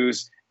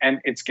Hindus. And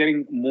it's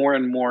getting more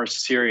and more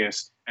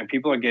serious, and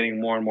people are getting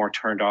more and more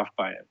turned off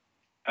by it.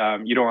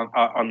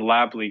 On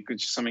Lab Leak,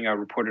 which is something I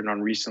reported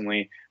on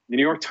recently, the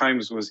New York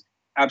Times was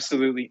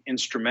absolutely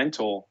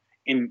instrumental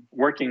in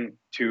working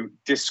to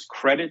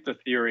discredit the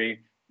theory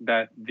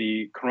that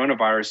the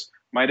coronavirus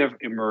might have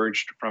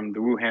emerged from the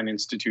Wuhan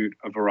Institute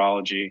of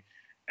Virology.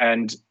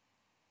 And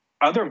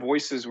other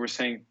voices were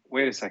saying,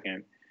 wait a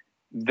second,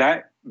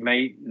 that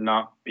may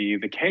not be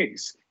the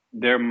case.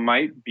 There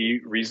might be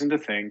reason to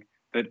think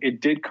that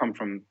it did come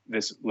from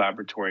this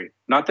laboratory.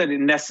 Not that it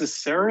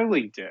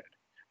necessarily did,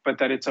 but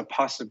that it's a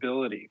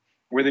possibility.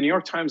 Where the New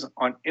York Times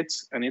on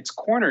its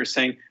corner is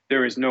saying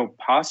there is no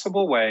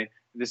possible way,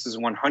 this is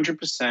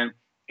 100%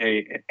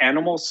 an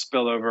animal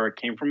spillover, it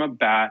came from a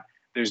bat.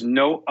 There's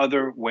no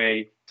other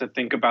way to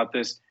think about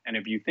this. And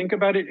if you think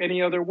about it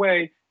any other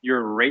way, you're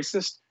a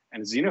racist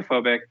and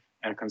xenophobic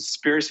and a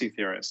conspiracy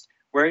theorist.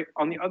 Where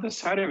on the other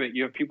side of it,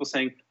 you have people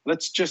saying,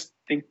 let's just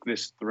think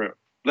this through.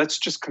 Let's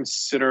just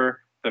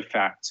consider the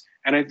facts.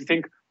 And I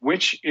think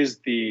which is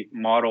the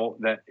model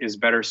that is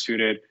better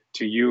suited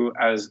to you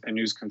as a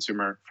news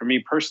consumer? For me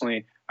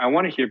personally, I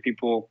want to hear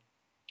people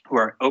who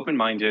are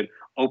open-minded,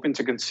 open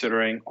to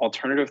considering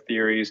alternative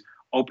theories,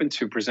 open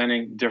to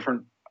presenting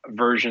different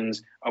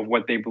versions of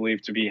what they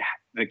believe to be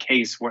the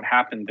case, what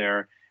happened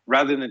there,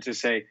 rather than to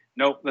say,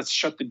 no, let's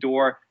shut the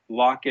door,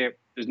 lock it,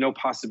 there's no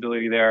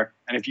possibility there.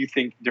 And if you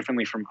think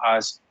differently from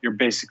us, you're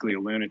basically a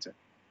lunatic.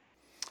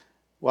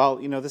 Well,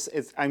 this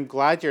is, I'm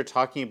glad you're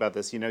talking about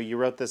this. You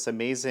wrote this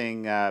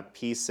amazing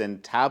piece in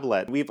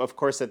Tablet. We've, of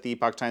course, at the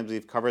Epoch Times,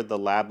 we've covered the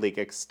lab leak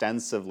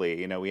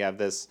extensively. We have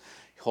this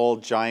whole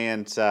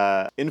giant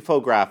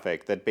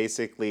infographic that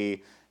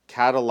basically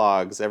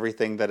catalogs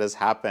everything that has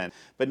happened.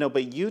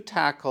 But you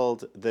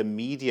tackled the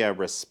media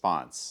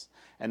response.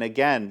 And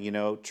again,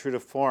 true to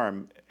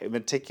form,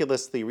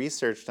 meticulously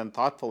researched and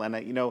thoughtful. And,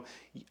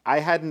 I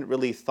hadn't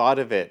really thought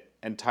of it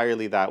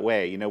entirely that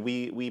way.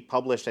 We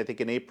published, I think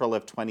in April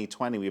of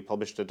 2020, we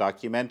published a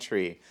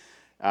documentary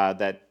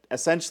that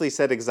essentially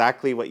said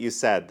exactly what you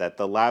said, that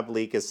the lab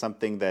leak is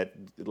something that,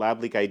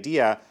 lab leak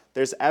idea,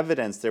 there's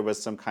evidence there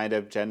was some kind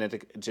of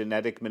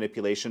genetic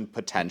manipulation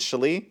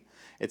potentially.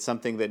 It's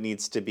something that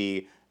needs to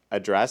be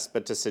addressed,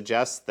 but to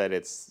suggest that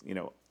it's,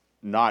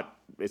 not,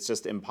 it's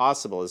just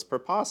impossible is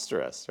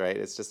preposterous, right?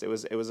 It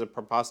was a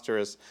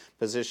preposterous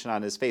position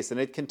on his face. And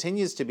it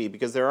continues to be,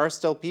 because there are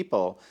still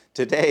people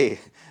today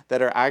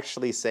that are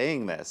actually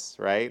saying this,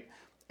 right?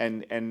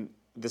 And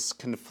this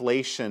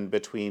conflation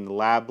between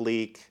lab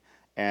leak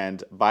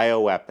and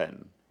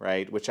bioweapon,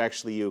 right? Which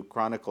actually you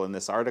chronicle in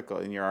this article,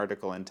 in your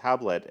article in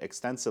Tablet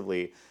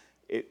extensively.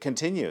 It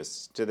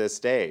continues to this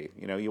day.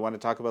 You want to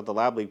talk about the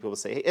lab leak, people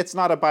say, hey, it's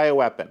not a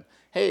bioweapon.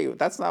 Hey,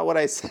 that's not what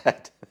I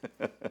said.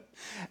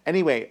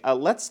 Anyway,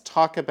 let's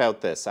talk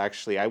about this.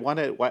 Actually, I want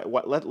to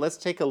let's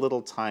take a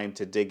little time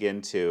to dig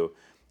into,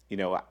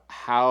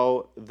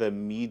 how the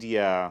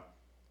media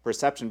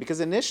perception,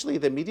 because initially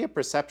the media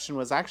perception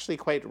was actually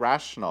quite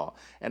rational,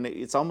 and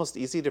it's almost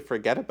easy to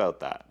forget about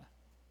that.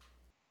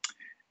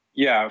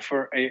 Yeah,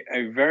 for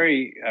a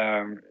very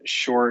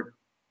short,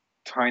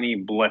 tiny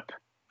blip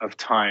of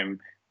time,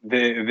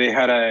 they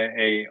had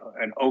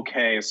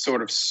a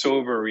sort of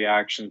sober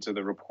reaction to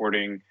the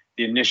reporting,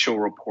 the initial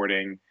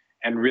reporting,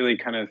 and really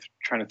kind of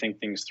trying to think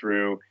things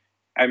through.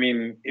 I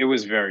mean, it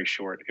was very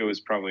short. It was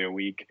probably a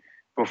week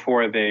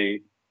before they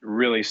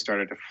really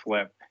started to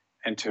flip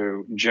and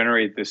to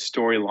generate this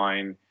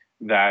storyline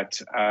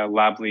that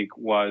lab leak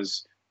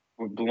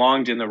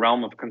belonged in the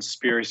realm of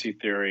conspiracy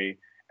theory.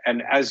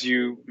 And as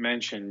you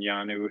mentioned,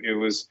 Jan, it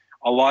was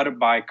a lot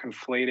by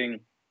conflating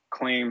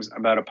claims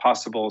about a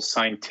possible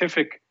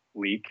scientific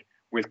leak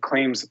with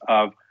claims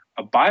of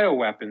a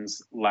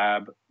bioweapons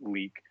lab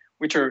leak,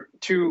 which are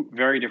two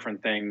very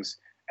different things.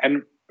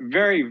 And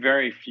very,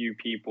 very few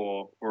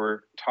people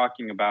were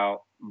talking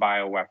about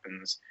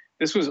bioweapons.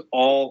 This was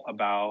all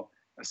about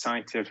a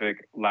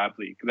scientific lab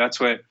leak. That's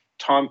what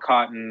Tom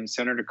Cotton,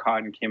 Senator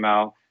Cotton, came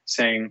out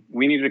saying,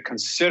 we need to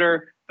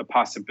consider the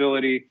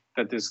possibility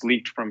that this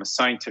leaked from a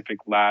scientific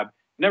lab.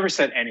 Never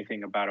said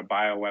anything about a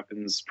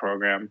bioweapons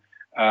program,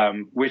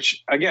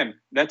 which, again,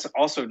 that's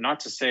also not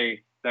to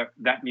say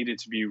that needed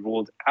to be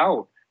ruled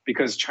out,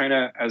 because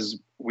China, as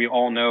we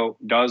all know,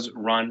 does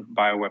run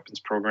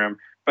bioweapons program.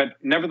 But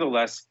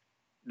nevertheless,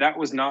 that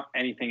was not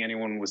anything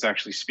anyone was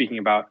actually speaking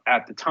about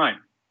at the time.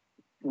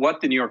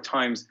 What the New York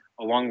Times,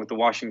 along with the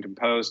Washington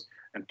Post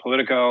and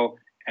Politico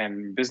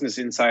and Business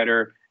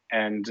Insider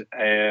and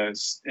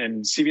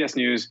CBS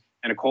News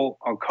and a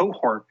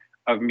cohort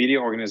of media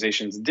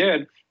organizations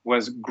did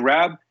was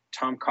grab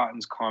Tom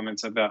Cotton's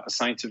comments about a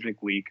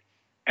scientific leak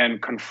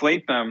and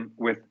conflate them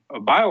with a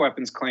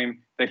bioweapons claim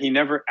that he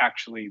never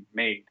actually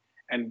made,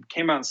 and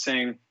came out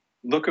saying,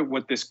 look at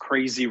what this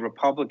crazy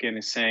Republican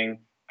is saying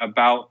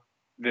about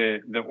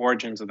the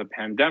origins of the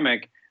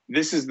pandemic.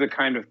 This is the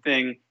kind of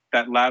thing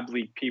that lab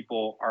leak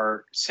people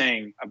are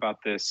saying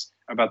about this,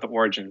 about the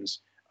origins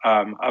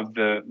of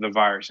the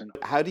virus.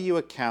 How do you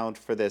account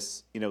for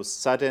this,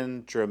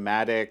 sudden,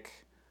 dramatic,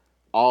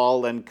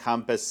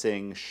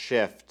 all-encompassing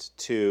shift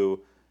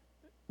to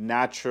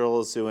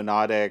natural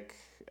zoonotic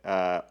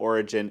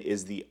origin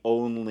is the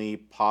only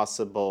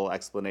possible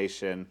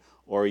explanation,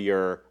 or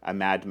you're a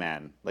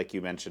madman, like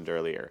you mentioned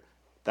earlier?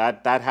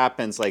 That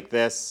happens like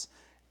this,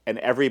 and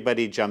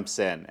everybody jumps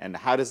in. And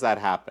how does that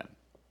happen?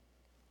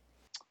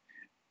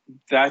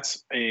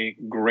 That's a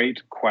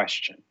great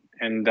question.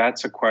 And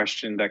that's a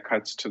question that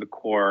cuts to the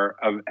core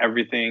of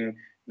everything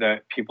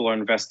that people are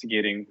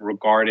investigating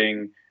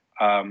regarding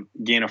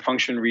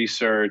gain-of-function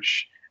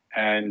research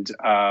and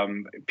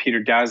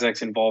Peter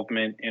Daszak's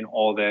involvement in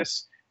all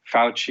this,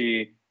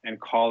 Fauci and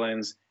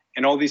Collins,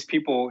 and all these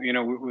people.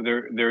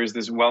 There is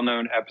this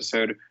well-known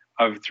episode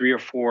of 3 or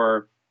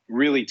 4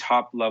 really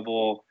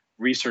top-level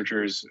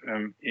researchers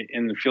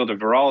in the field of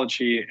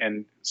virology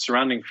and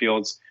surrounding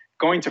fields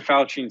going to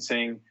Fauci and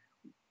saying,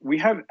 we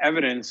have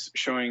evidence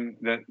showing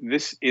that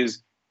this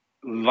is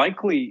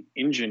likely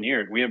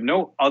engineered. We have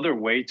no other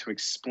way to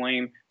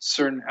explain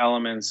certain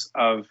elements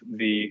of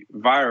the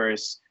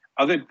virus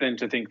other than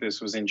to think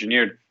this was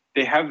engineered.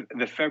 They have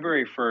the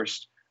February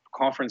 1st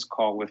conference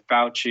call with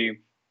Fauci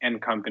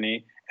and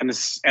company and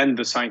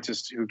the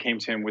scientists who came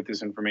to him with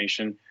this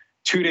information.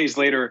 2 days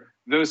later,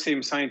 those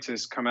same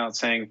scientists come out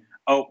saying,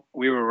 oh,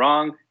 we were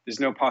wrong. There's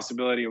no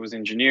possibility it was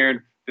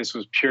engineered. This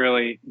was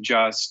purely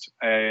just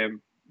a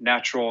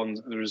natural and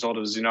the result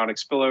of zoonotic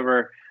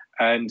spillover.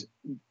 And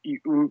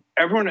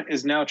everyone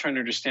is now trying to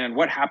understand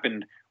what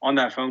happened on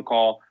that phone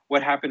call,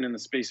 what happened in the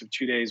space of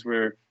 2 days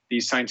where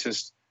these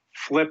scientists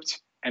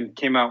flipped and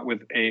came out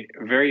with a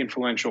very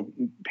influential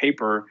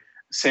paper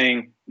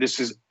saying this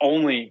is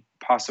only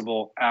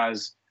possible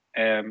as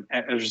a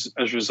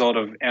result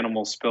of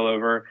animal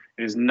spillover.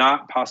 It is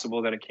not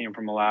possible that it came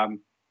from a lab.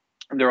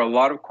 And there are a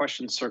lot of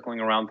questions circling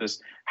around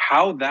this.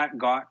 How that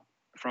got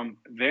from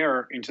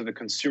there into the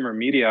consumer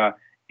media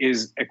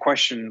is a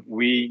question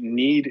we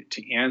need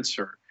to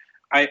answer.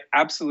 I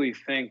absolutely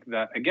think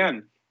that,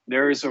 again,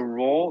 there is a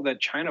role that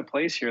China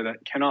plays here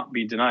that cannot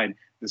be denied.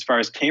 This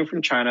virus came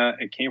from China.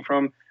 It came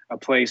from a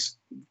place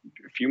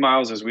a few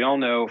miles, as we all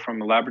know,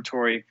 from a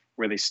laboratory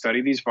where they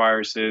study these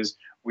viruses.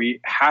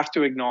 We have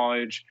to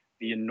acknowledge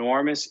the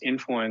enormous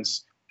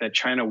influence that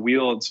China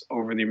wields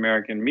over the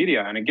American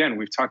media. And again,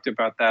 we've talked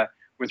about that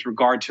with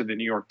regard to the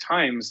New York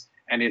Times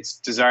and its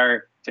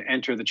desire to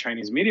enter the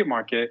Chinese media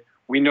market.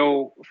 We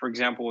know, for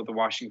example, with the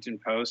Washington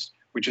Post,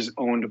 which is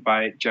owned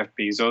by Jeff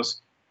Bezos,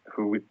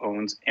 who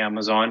owns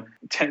Amazon,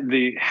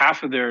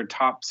 half of their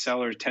top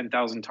sellers,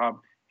 10,000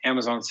 top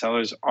Amazon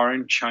sellers, are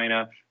in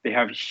China. They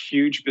have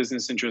huge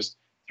business interests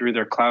through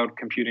their cloud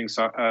computing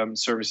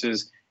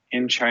services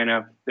in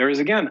China. There is,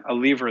 again, a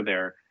lever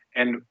there.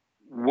 And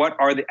what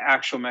are the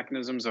actual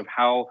mechanisms of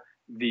how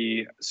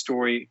the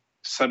story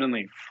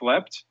suddenly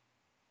flipped?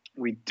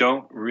 We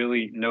don't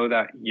really know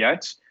that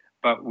yet,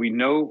 but we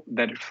know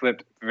that it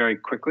flipped very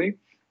quickly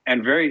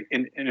and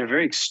in a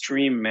very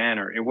extreme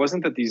manner. It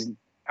wasn't that these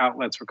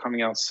outlets were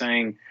coming out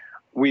saying,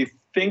 we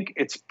think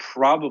it's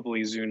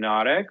probably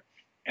zoonotic,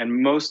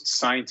 and most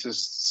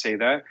scientists say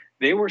that.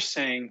 They were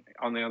saying,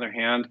 on the other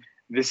hand,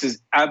 this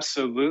is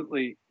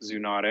absolutely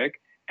zoonotic,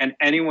 and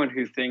anyone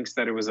who thinks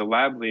that it was a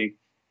lab leak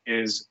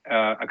is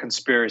a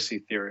conspiracy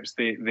theorist.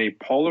 They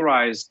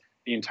polarized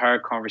the entire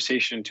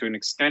conversation to an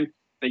extent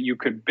that you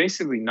could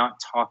basically not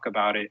talk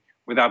about it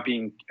without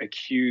being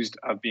accused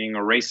of being a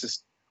racist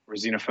or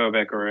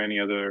xenophobic or any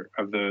other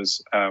of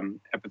those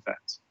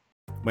epithets.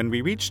 When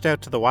we reached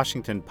out to the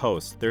Washington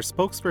Post, their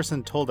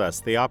spokesperson told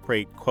us they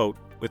operate, quote,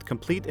 with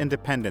complete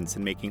independence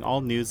in making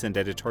all news and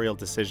editorial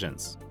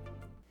decisions.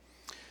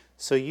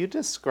 So you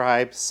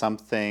describe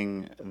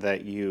something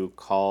that you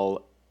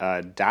call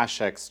a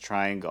Daszak's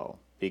triangle,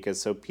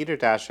 because so Peter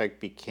Daszak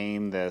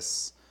became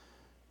this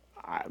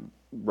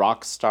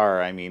rock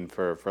star,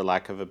 for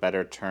lack of a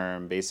better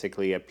term,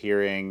 basically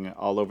appearing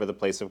all over the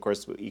place, of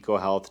course, with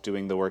EcoHealth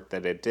doing the work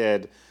that it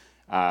did,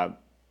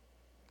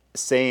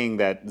 saying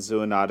that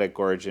zoonotic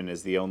origin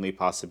is the only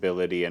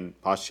possibility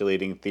and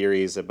postulating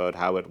theories about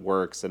how it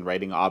works and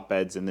writing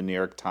op-eds in the New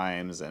York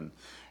Times and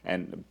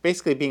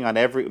basically being on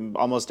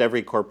almost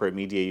every corporate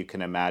media you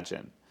can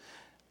imagine.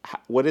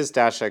 What is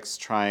Daszak's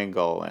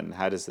triangle and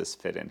how does this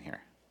fit in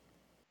here?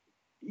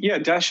 Yeah,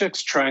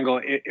 Daszak's triangle,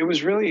 it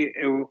was really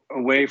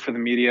a way for the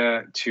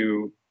media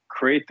to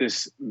create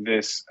these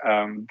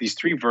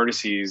three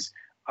vertices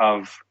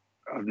of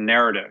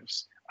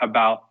narratives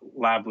about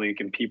lab leak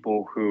and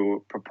people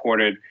who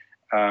purported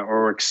or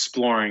were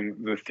exploring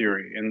the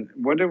theory. And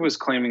what it was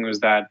claiming was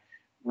that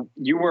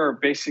you were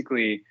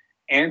basically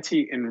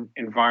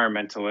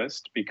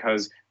anti-environmentalist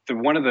because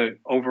one of the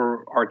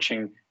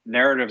overarching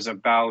narratives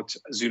about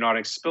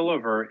zoonotic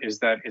spillover is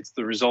that it's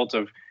the result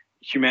of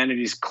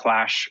humanity's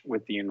clash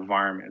with the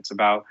environment. It's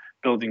about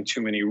building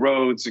too many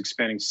roads,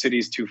 expanding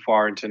cities too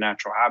far into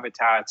natural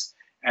habitats,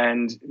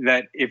 and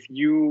that if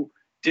you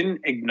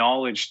didn't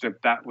acknowledge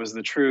that that was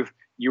the truth,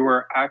 you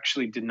were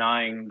actually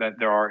denying that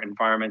there are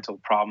environmental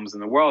problems in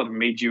the world. It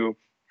made you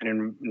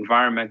an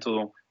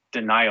environmental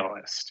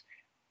denialist.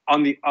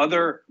 On the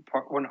other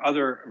part, one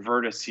other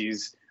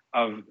vertices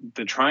of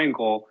the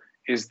triangle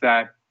is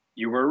that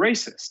you were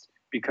racist.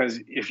 Because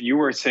if you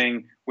were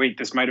saying, wait,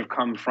 this might have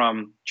come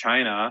from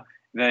China,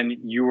 then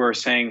you were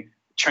saying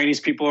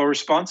Chinese people are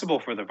responsible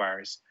for the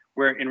virus.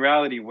 Where in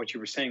reality, what you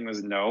were saying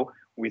was, no,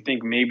 we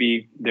think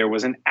maybe there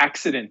was an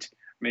accident.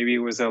 Maybe it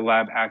was a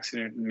lab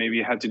accident. Maybe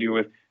it had to do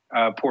with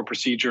poor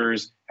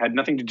procedures. It had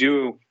nothing to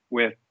do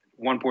with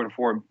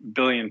 1.4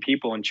 billion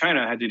people in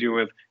China. It had to do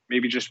with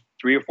maybe just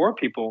 3 or 4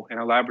 people in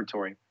a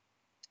laboratory.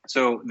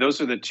 So those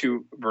are the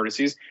two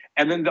vertices.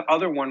 And then the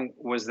other one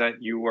was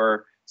that you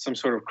were some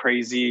sort of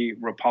crazy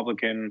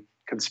Republican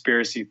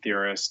conspiracy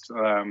theorist.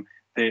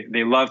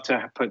 They love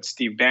to put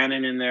Steve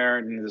Bannon in there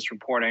in this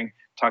reporting,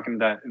 talking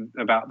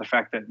about the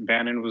fact that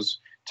Bannon was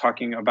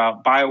talking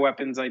about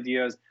bioweapons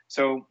ideas.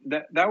 So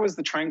that was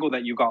the triangle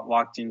that you got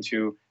locked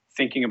into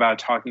thinking about,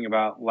 talking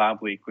about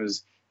lab leak,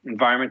 was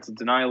environmental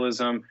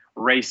denialism,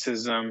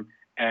 racism,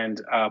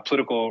 and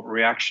political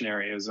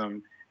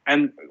reactionaryism.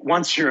 And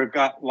once you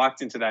got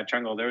locked into that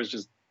jungle, there was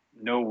just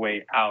no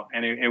way out.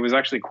 And it was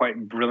actually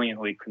quite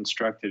brilliantly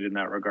constructed in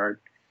that regard.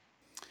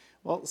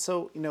 Well,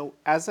 so,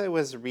 as I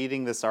was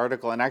reading this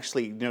article, and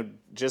actually,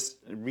 just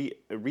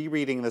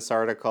rereading this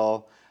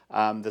article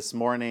this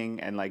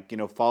morning, and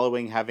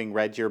following having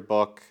read your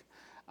book,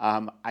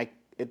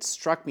 it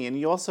struck me, and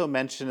you also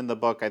mentioned in the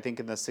book, I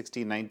think in the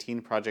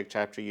 1619 Project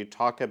chapter, you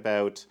talk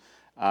about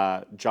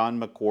John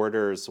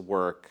McWhorter's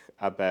work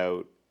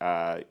about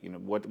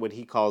what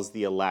he calls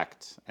the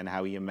elect, and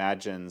how he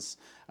imagines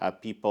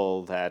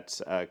people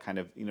that I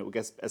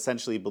guess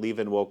essentially believe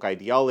in woke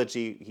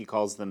ideology. He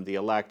calls them the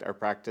elect, are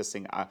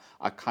practicing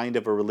a kind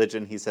of a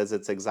religion. He says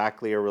it's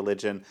exactly a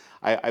religion.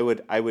 I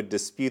would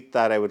dispute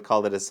that. I would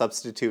call it a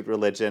substitute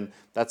religion.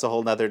 That's a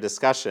whole nother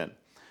discussion.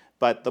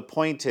 But the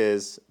point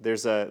is,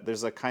 there's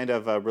a kind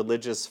of a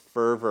religious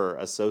fervor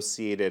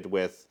associated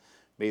with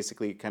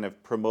basically kind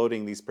of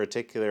promoting these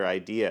particular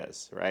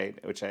ideas, right?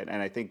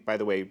 I think, by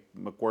the way,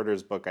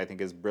 McWhorter's book, I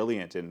think, is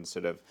brilliant in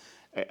sort of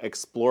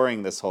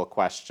exploring this whole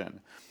question.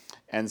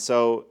 And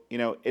so,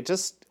 it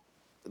just,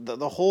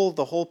 the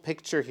whole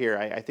picture here,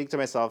 I think to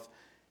myself,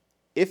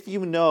 if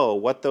you know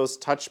what those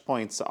touch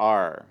points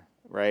are,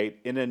 right,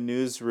 in a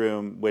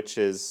newsroom, which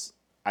is,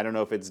 I don't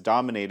know if it's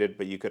dominated,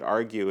 but you could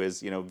argue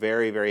is,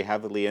 very, very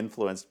heavily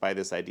influenced by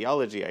this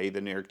ideology, i.e.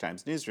 the New York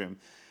Times newsroom,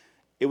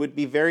 it would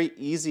be very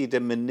easy to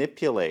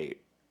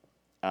manipulate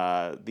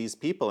these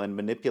people and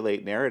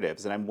manipulate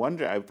narratives. And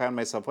I found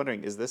myself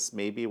wondering, is this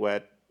maybe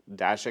what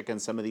Daszak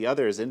and some of the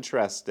others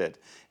interested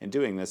in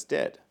doing this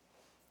did?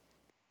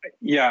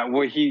 Yeah,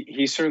 well,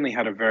 he certainly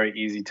had a very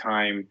easy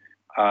time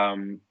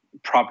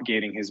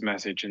propagating his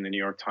message in the New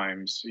York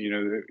Times.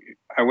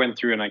 I went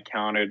through and I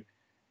counted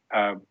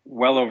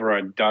well over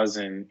a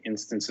dozen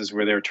instances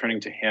where they're turning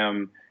to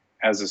him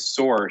as a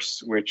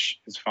source, which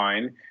is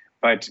fine.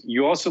 But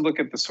you also look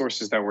at the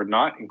sources that were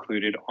not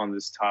included on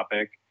this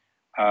topic,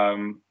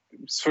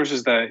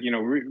 sources that,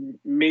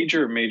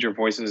 major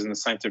voices in the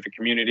scientific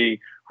community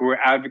who were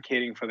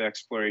advocating for the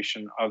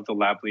exploration of the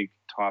lab leak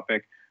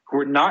topic, who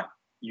were not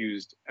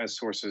used as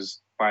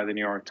sources by the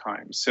New York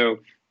Times. So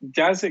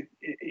Daszak,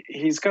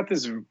 he's got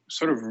this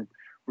sort of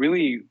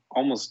really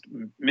almost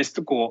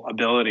mystical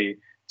ability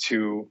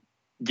to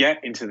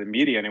get into the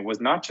media. And it was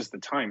not just the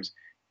Times.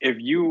 If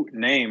you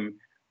name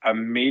a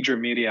major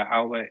media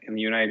outlet in the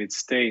United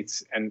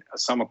States and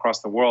some across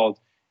the world,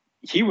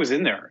 he was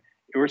in there.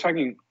 We're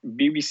talking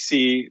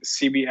BBC,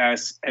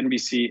 CBS,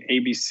 NBC,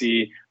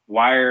 ABC,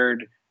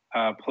 Wired,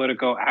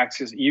 Politico,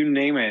 Axios, you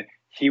name it,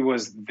 he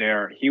was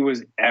there. He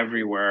was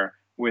everywhere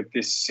with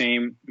this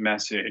same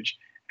message.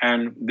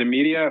 And the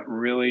media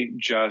really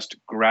just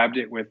grabbed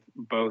it with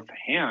both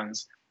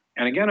hands.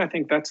 And again, I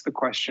think that's the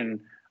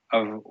question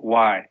of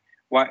why.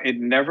 Why it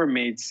never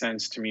made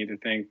sense to me to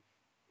think,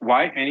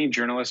 why any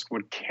journalist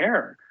would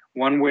care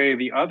one way or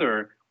the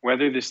other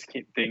whether this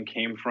thing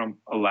came from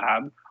a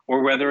lab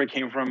or whether it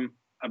came from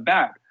a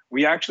bat.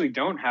 We actually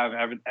don't have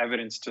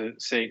evidence to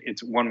say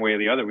it's one way or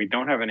the other. We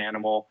don't have an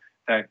animal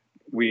that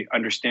we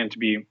understand to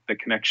be the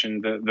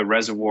connection, the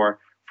reservoir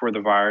for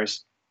the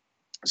virus.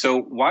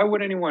 So why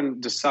would anyone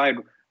decide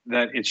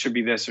that it should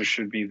be this or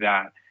should be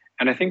that?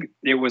 And I think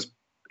it was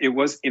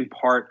in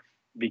part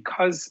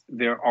because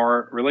there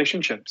are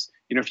relationships.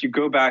 If you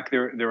go back,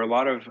 there are a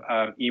lot of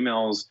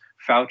emails,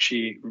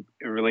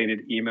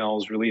 Fauci-related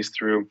emails released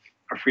through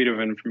a Freedom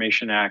of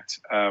Information Act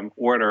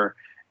order.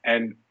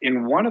 And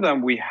in one of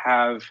them, we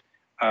have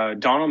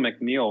Donald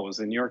McNeil, who's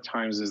the New York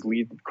Times'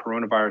 lead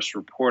coronavirus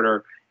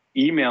reporter,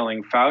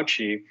 emailing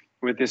Fauci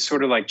with this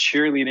sort of like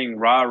cheerleading,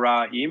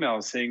 rah-rah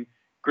email saying,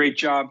 "Great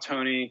job,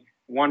 Tony,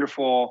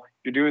 wonderful,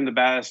 you're doing the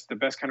best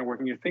kind of work."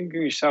 And you're thinking to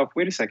yourself,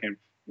 wait a second,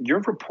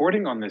 you're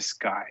reporting on this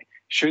guy.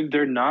 Should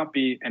there not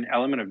be an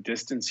element of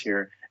distance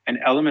here, an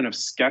element of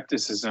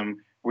skepticism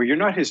where you're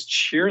not his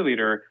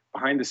cheerleader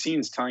behind the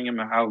scenes telling him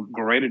how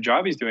great a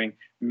job he's doing?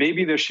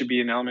 Maybe there should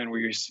be an element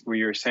where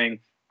you're saying,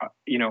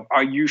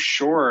 are you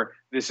sure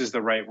this is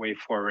the right way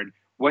forward?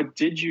 What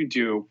did you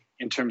do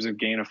in terms of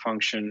gain of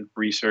function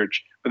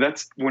research? But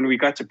that's when we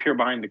got to peer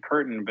behind the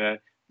curtain a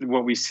bit.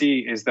 What we see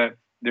is that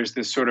there's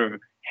this sort of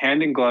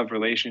hand in glove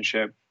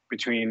relationship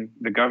between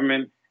the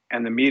government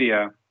and the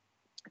media.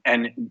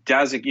 And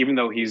Daszak, even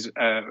though he's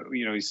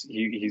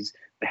he's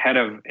the head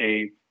of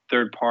a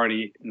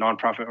third-party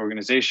nonprofit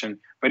organization,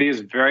 but he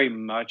is very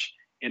much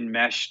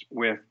enmeshed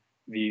with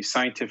the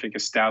scientific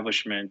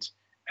establishment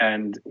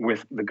and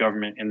with the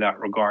government in that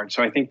regard.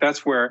 So I think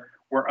that's where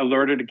we're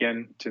alerted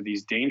again to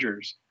these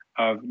dangers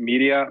of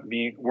media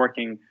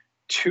working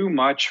too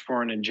much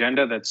for an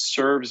agenda that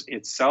serves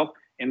itself,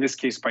 in this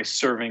case by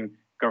serving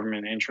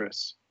government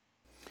interests.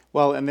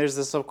 Well, and there's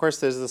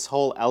this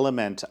whole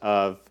element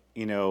of,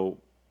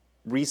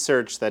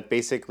 research that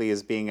basically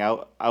is being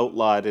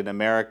outlawed in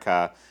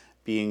America,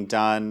 being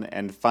done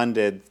and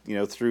funded,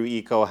 through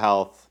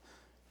EcoHealth,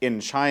 in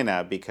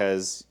China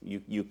because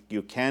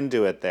you can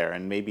do it there,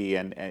 and maybe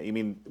and I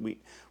mean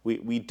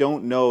we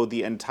don't know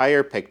the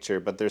entire picture,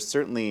 but there's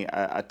certainly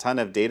a ton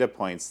of data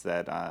points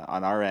that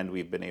on our end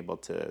we've been able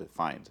to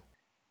find.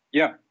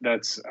 Yeah,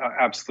 that's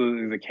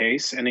absolutely the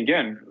case. And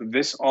again,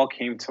 this all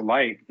came to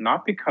light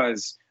not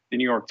because the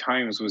New York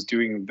Times was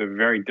doing the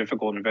very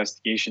difficult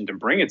investigation to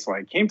bring it to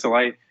light. It came to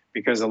light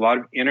because a lot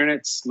of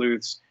internet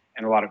sleuths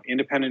and a lot of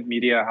independent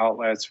media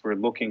outlets were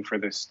looking for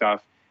this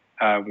stuff.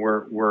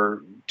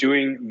 Were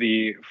doing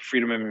the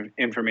Freedom of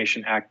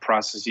Information Act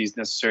processes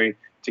necessary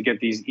to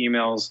get these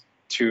emails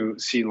to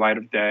see light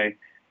of day.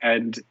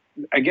 And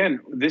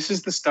again, this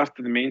is the stuff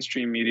that the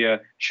mainstream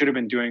media should have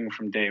been doing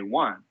from day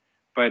one.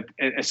 But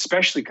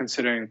especially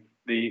considering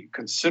the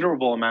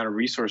considerable amount of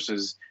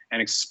resources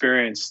and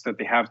experience that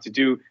they have to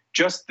do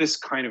just this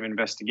kind of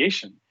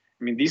investigation.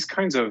 I mean, these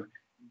kinds of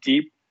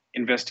deep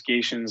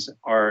investigations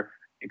are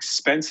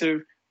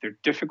expensive, they're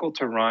difficult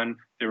to run,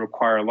 they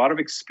require a lot of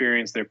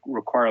experience, they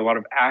require a lot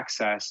of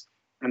access,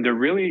 and there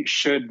really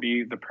should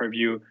be the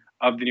purview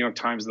of the New York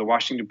Times, the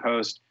Washington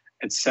Post,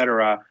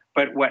 etc.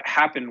 But what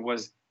happened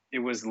was it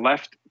was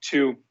left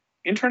to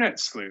internet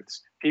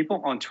sleuths,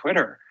 people on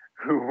Twitter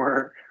who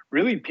were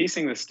really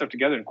piecing this stuff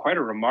together in quite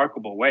a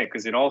remarkable way,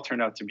 because it all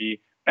turned out to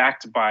be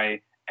backed by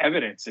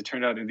evidence. It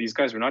turned out that these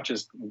guys were not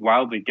just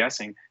wildly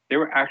guessing, they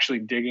were actually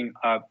digging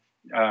up,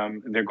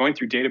 they're going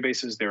through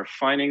databases, they're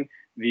finding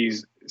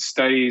these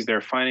studies,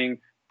 they're finding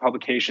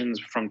publications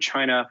from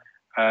China,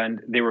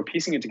 and they were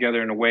piecing it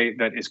together in a way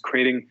that is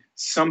creating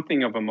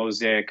something of a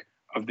mosaic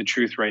of the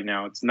truth right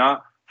now. It's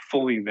not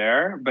fully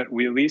there, but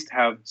we at least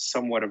have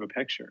somewhat of a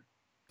picture.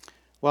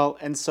 Well,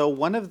 and so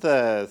one of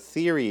the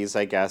theories,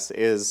 I guess,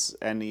 is,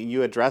 and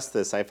you addressed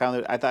this. I found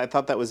it. I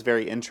thought that was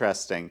very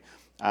interesting.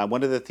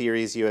 One of the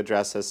theories you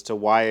address as to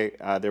why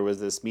there was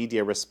this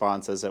media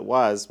response as it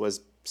was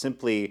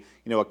simply,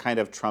 a kind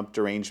of Trump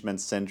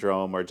derangement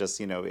syndrome, or just,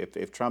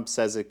 if Trump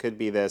says it could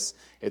be this,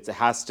 it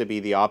has to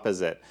be the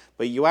opposite.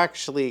 But you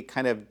actually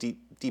kind of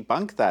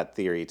debunk that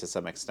theory to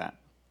some extent.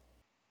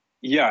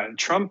 Yeah,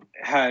 Trump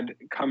had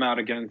come out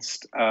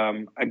against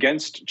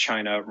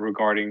China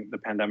regarding the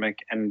pandemic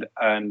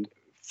and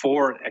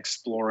for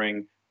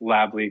exploring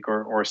lab leak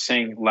or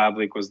saying lab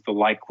leak was the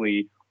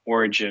likely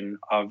origin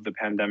of the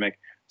pandemic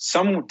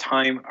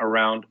sometime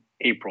around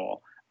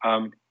April.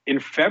 In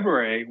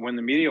February, when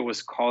the media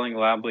was calling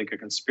lab leak a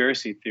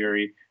conspiracy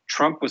theory,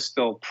 Trump was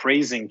still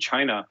praising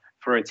China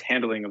for its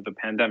handling of the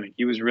pandemic.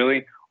 He was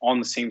really on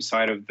the same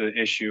side of the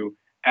issue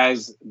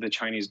as the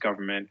Chinese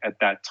government at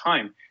that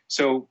time.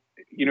 So,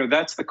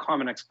 that's the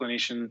common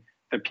explanation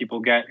that people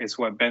get. It's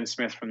what Ben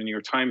Smith from the New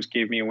York Times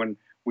gave me when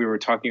we were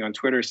talking on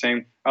Twitter,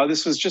 saying, oh,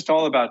 this was just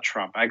all about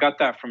Trump. I got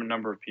that from a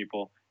number of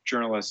people,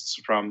 journalists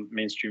from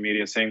mainstream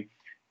media, saying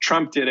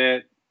Trump did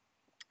it.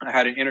 I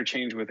had an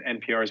interchange with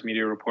NPR's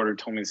media reporter,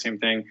 told me the same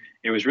thing.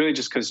 It was really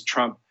just because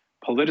Trump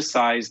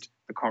politicized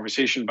the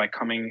conversation by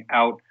coming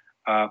out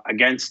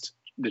against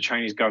the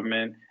Chinese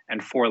government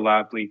and for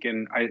lab leak.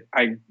 And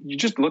you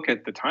just look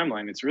at the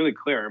timeline; it's really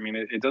clear. I mean,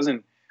 it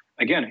doesn't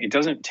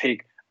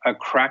take a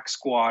crack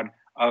squad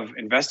of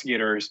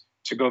investigators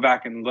to go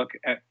back and look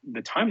at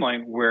the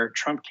timeline where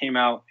Trump came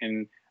out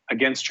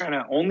against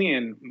China only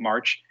in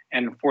March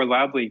and for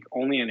lab leak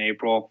only in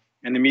April,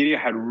 and the media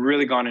had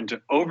really gone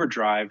into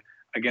overdrive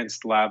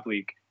against lab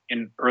leak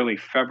in early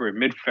February,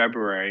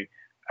 mid-February.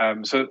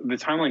 So the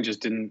timeline just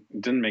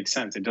didn't make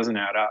sense. It doesn't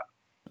add up.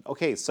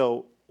 Okay,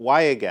 so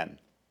why again?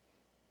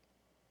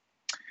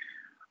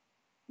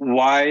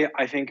 Why,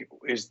 I think,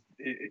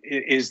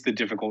 is the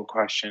difficult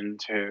question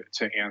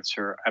to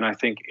answer. And I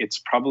think it's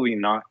probably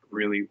not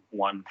really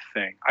one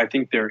thing. I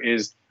think there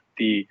is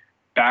the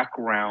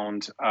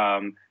background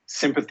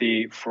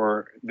sympathy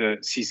for the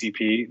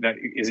CCP that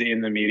is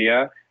in the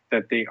media,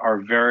 that they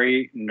are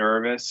very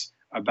nervous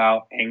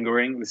about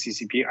angering the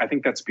CCP. I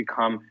think that's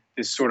become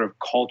this sort of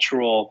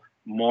cultural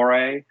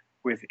moray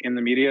within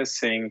the media,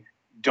 saying,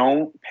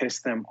 don't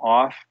piss them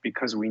off,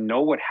 because we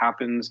know what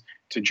happens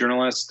to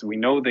journalists. We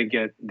know they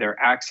get their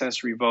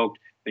access revoked.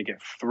 They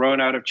get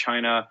thrown out of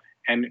China.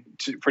 And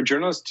for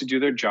journalists to do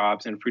their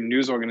jobs and for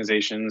news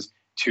organizations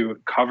to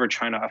cover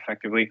China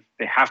effectively,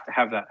 they have to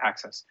have that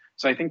access.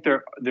 So I think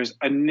there's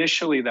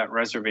initially that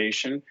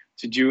reservation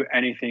to do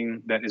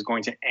anything that is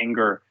going to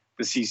anger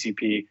the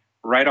CCP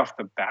right off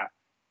the bat.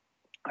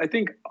 I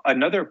think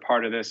another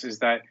part of this is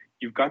that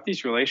you've got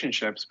these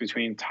relationships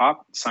between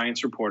top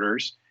science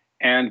reporters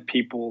and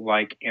people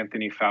like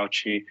Anthony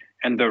Fauci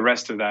and the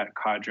rest of that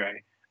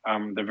cadre,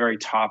 the very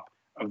top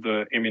of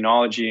the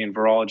immunology and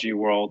virology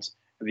worlds,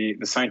 the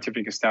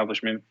scientific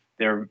establishment.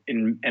 They're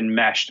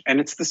enmeshed. And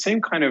it's the same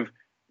kind of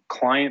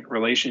client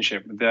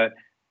relationship that,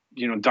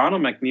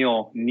 Donald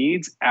McNeil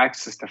needs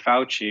access to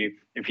Fauci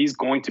if he's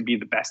going to be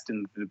the best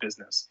in the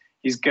business.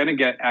 He's going to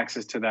get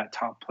access to that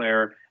top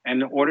player.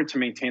 And in order to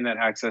maintain that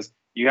access,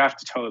 you have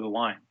to toe the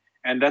line.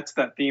 And that's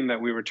that theme that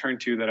we return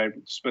to that I've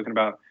spoken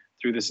about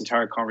through this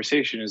entire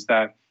conversation, is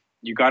that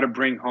you got to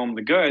bring home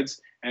the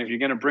goods. And if you're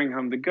going to bring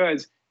home the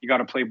goods, you got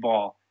to play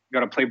ball. You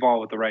got to play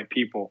ball with the right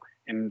people.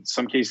 In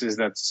some cases,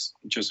 that's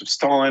Joseph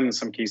Stalin. In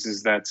some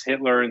cases, that's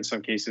Hitler. In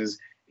some cases,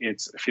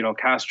 it's Fidel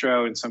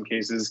Castro. In some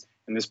cases,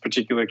 in this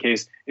particular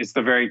case, it's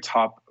the very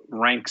top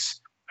ranks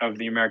of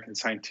the American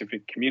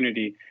scientific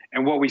community.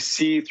 And what we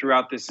see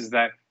throughout this is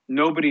that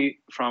nobody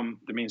from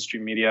the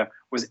mainstream media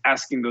was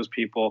asking those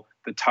people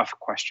the tough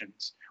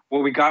questions. What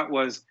we got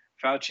was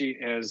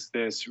Fauci as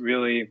this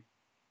really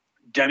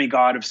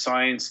demigod of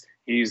science.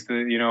 He's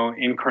the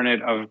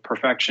incarnate of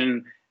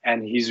perfection,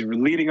 and he's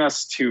leading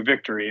us to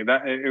victory.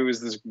 That it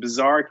was this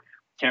bizarre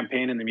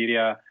campaign in the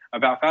media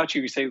about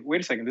Fauci. We say,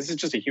 wait a second, this is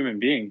just a human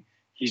being.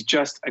 He's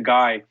just a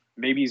guy.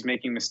 Maybe he's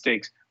making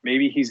mistakes.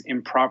 Maybe he's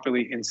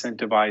improperly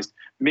incentivized.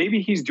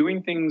 Maybe he's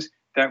doing things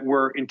that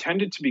were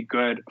intended to be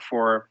good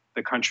for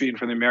the country and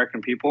for the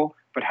American people,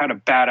 but had a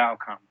bad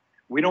outcome.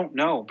 We don't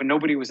know, but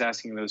nobody was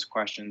asking those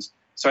questions.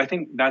 So I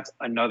think that's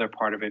another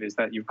part of it, is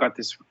that you've got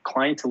this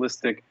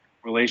clientelistic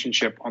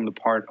relationship on the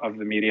part of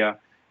the media.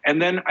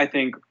 And then I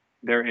think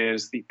there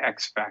is the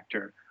X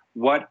factor.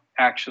 What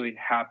actually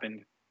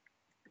happened?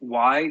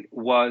 Why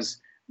was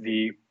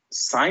the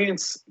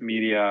science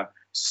media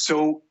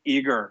so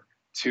eager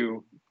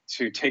to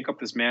take up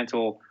this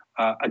mantle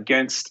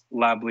against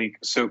lab leak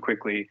so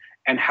quickly?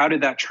 And how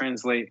did that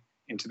translate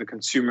into the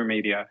consumer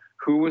media?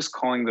 Who was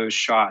calling those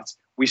shots?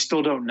 We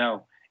still don't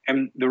know.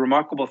 And the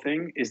remarkable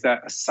thing is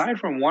that aside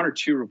from one or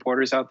two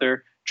reporters out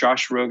there,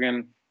 Josh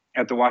Rogan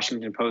at the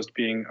Washington Post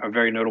being a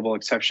very notable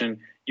exception,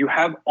 you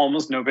have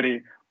almost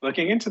nobody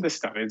looking into this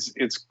stuff.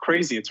 It's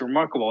crazy. It's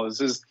remarkable.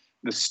 This is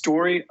the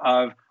story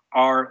of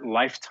our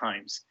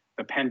lifetimes.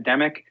 The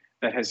pandemic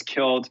that has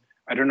killed,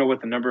 I don't know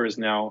what the number is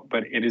now,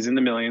 but it is in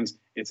the millions.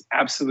 It's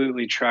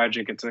absolutely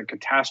tragic. It's a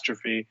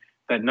catastrophe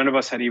that none of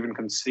us had even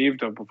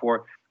conceived of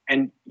before.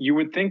 And you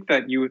would think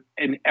that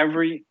in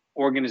every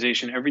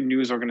organization, every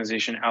news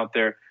organization out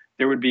there,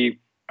 there would be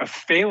a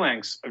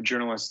phalanx of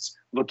journalists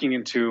looking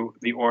into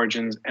the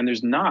origins, and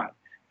there's not.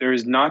 There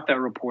is not that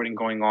reporting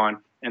going on,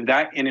 and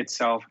that in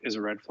itself is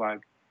a red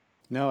flag.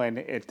 No, and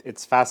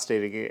it's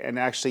fascinating. And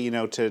actually,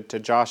 to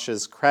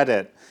Josh's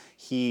credit,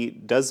 he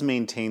does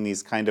maintain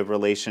these kind of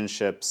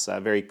relationships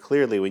very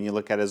clearly when you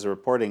look at his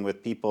reporting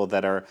with people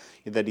that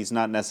he's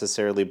not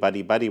necessarily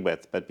buddy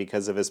with, but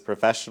because of his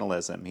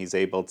professionalism, he's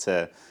able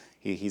to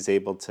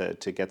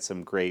get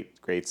some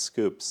great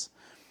scoops.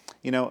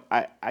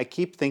 I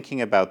keep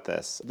thinking about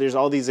this. There's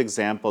all these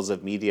examples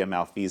of media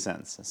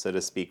malfeasance, so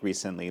to speak,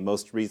 recently.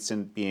 Most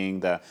recent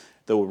being the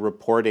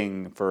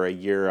reporting for a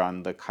year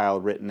on the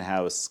Kyle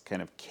Rittenhouse kind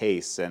of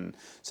case and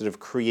sort of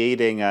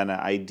creating an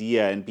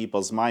idea in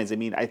people's minds. I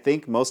mean, I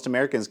think most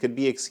Americans could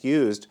be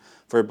excused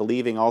for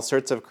believing all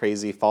sorts of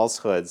crazy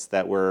falsehoods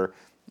that were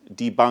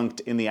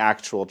debunked in the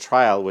actual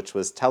trial, which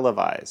was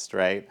televised,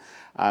 right?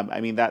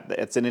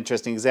 It's an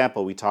interesting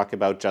example. We talk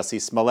about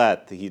Jussie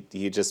Smollett.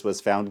 He just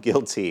was found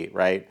guilty,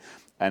 right?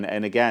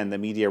 And again, the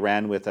media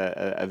ran with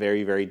a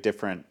very, very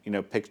different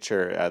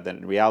picture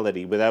than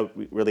reality, without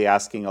really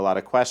asking a lot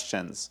of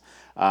questions.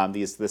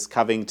 This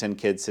Covington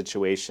kid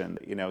situation,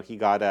 he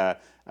got a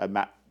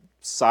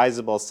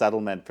sizable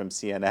settlement from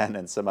CNN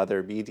and some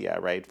other media,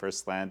 right, for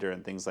slander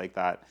and things like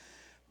that.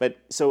 But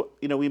so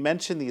we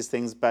mention these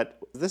things, but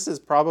this is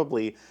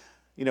probably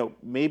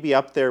maybe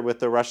up there with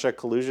the Russia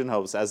collusion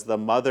hoax as the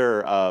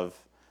mother of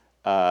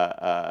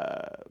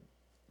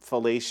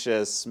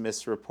fallacious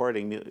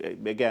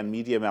misreporting. Again,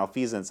 media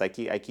malfeasance. I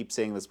keep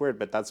saying this word,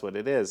 but that's what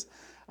it is.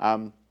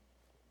 Do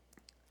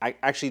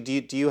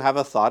you have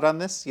a thought on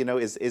this?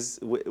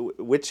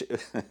 Which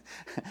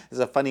is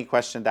a funny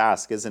question to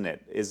ask, isn't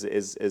it? Is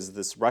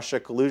this Russia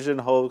collusion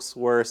hoax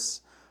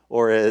worse,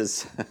 or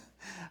is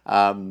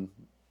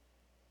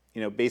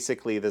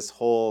basically this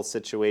whole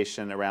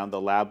situation around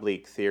the lab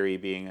leak theory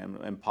being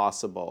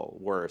impossible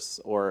worse?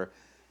 Or,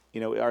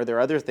 are there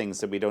other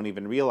things that we don't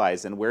even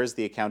realize, and where's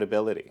the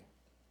accountability?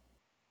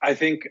 I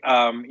think,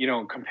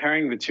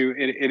 comparing the two,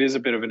 it is a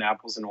bit of an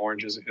apples and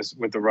oranges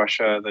with the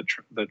Russia,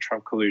 the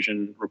Trump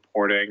collusion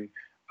reporting.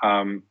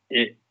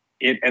 It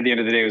at the end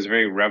of the day was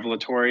very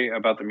revelatory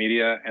about the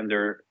media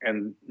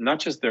and not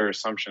just their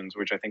assumptions,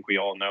 which I think we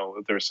all know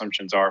what their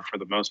assumptions are for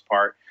the most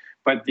part,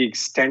 but the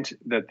extent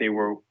that they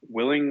were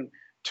willing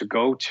to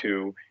go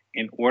to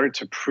in order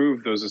to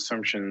prove those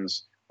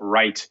assumptions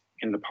right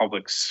in the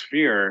public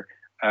sphere.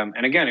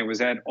 And again, it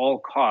was at all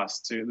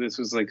costs. This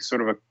was like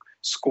sort of a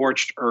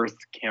scorched earth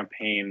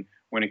campaign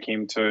when it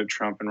came to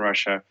Trump and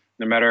Russia.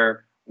 No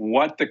matter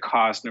what the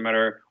cost, no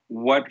matter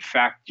what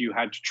fact you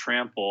had to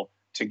trample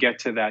to get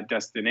to that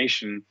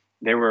destination,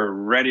 they were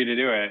ready to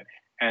do it.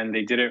 And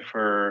they did it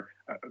for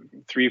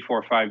 3,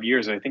 4, 5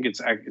 years. I think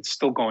it's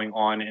still going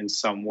on in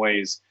some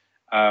ways.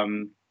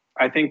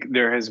 I think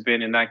there has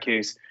been, in that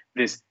case,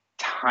 this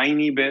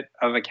tiny bit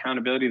of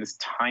accountability, this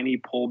tiny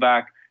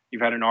pullback.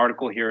 You've had an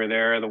article here or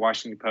there, the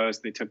Washington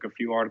Post, they took a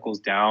few articles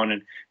down,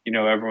 and,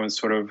 everyone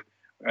sort of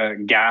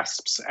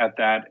gasps at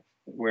that,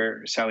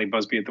 where Sally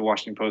Busby at the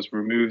Washington Post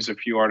removes a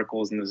few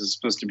articles, and this is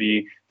supposed to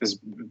be this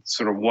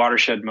sort of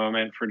watershed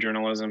moment for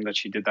journalism that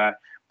she did that.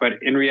 But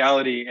in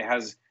reality, it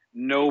has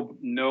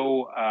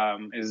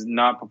is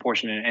not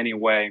proportionate in any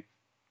way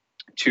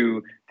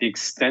to the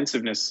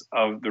extensiveness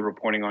of the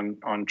reporting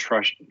on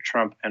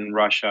Trump and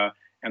Russia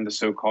and the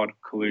so-called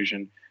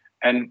collusion.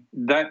 And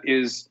that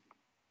is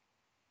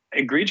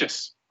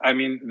egregious. I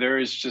mean, there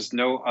is just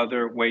no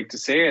other way to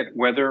say it.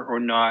 Whether or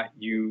not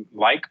you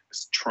like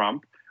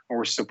Trump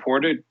or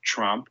supported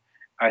Trump,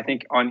 I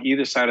think on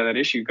either side of that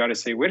issue, you've got to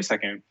say, wait a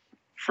second,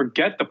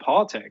 forget the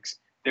politics.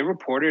 They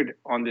reported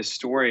on this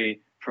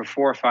story for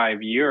 4 or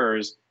 5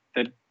 years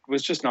that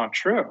was just not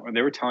true.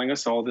 They were telling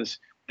us all this.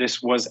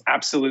 This was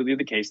absolutely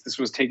the case. This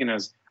was taken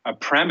as a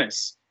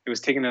premise. It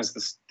was taken as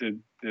the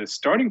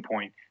starting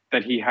point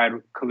that he had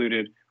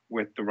colluded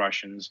with the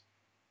Russians.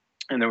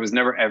 And there was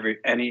never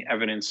any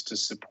evidence to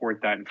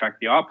support that. In fact,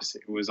 the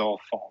opposite. It was all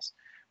false.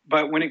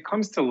 But when it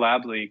comes to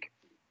lab leak,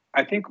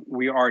 I think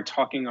we are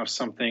talking about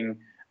something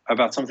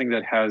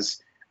that has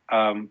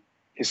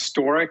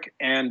historic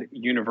and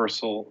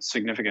universal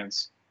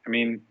significance. I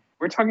mean,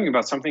 we're talking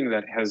about something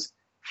that has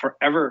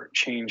forever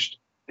changed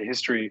the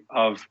history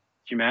of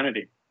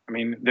humanity. I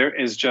mean, there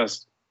is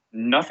just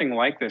nothing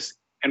like this.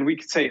 And we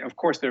could say, of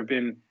course, there have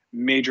been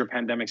major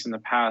pandemics in the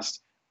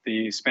past,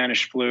 the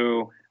Spanish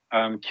flu,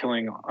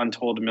 killing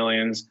untold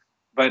millions.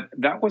 But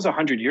that was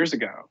 100 years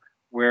ago,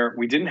 where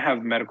we didn't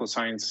have medical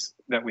science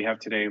that we have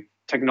today,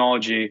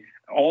 technology,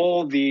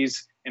 all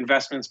these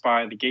investments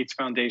by the Gates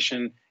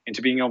Foundation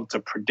into being able to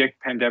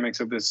predict pandemics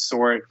of this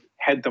sort,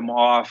 head them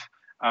off,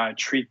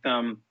 treat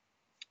them.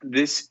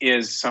 This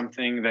is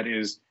something that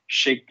is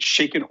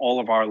shaken all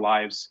of our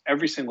lives,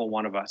 every single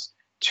one of us,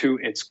 to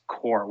its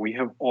core. We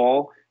have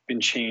all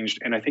been changed,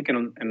 and I think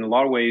in a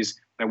lot of ways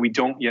that we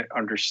don't yet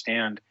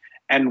understand.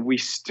 And we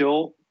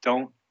still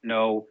don't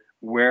know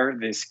where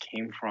this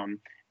came from.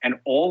 And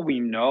all we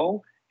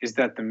know is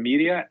that the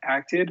media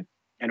acted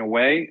in a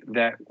way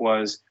that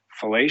was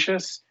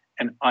fallacious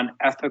and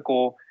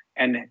unethical,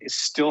 and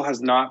still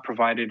has not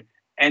provided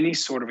any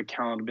sort of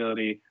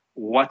accountability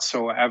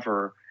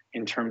whatsoever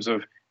in terms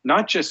of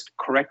not just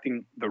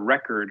correcting the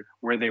record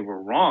where they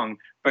were wrong,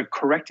 but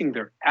correcting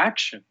their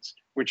actions,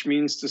 which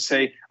means to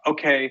say,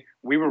 okay,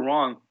 we were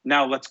wrong,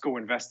 now let's go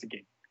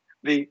investigate.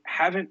 They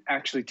haven't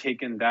actually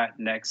taken that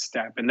next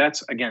step. And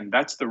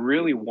that's the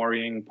really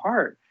worrying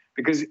part,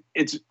 because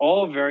it's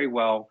all very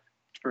well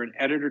for an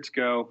editor to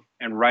go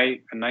and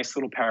write a nice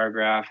little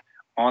paragraph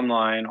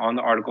online on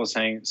the article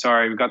saying,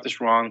 sorry, we got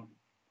this wrong.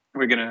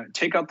 We're going to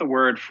take out the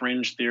word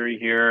fringe theory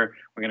here.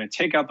 We're going to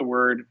take out the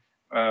word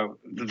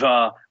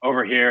the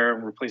over here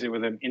and replace it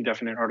with an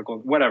indefinite article,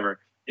 whatever.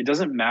 It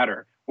doesn't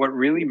matter. What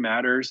really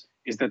matters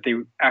is that they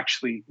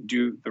actually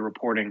do the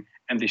reporting,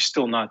 and they're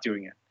still not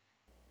doing it.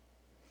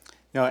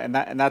 No, and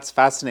that's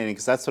fascinating,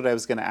 because that's what I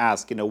was going to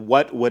ask.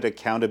 What would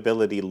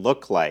accountability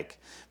look like?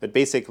 But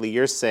basically,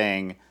 you're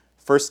saying,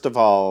 first of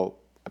all,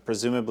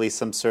 presumably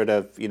some sort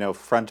of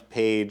front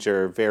page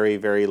or very,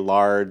 very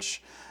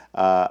large,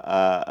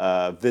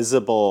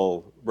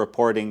 visible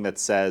reporting that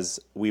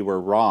says we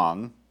were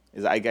wrong.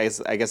 I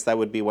guess that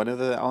would be one of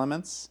the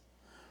elements.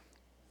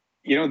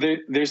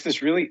 There's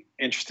this really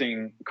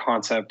interesting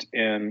concept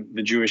in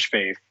the Jewish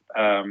faith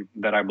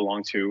that I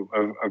belong to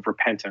of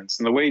repentance,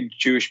 and the way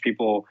Jewish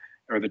people,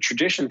 or the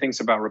tradition, thinks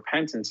about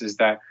repentance is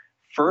that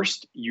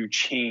first you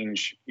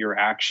change your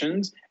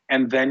actions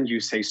and then you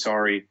say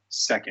sorry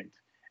second.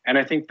 And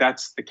I think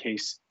that's the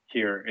case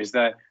here, is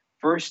that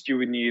first you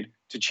would need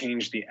to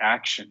change the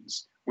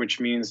actions, which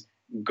means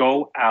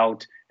go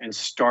out and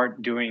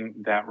start doing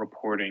that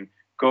reporting.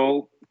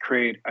 Go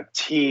create a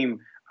team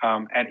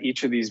at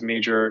each of these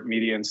major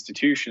media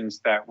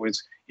institutions that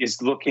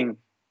is looking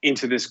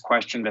into this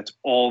question. That's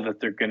all that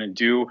they're going to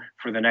do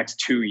for the next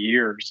 2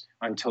 years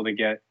until they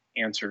get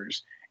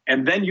answers.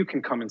 And then you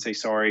can come and say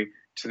sorry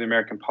to the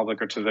American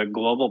public or to the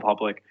global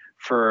public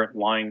for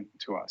lying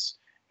to us.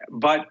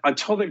 But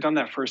until they've done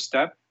that first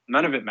step,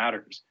 none of it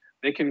matters.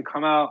 They can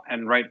come out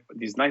and write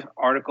these nice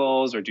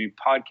articles or do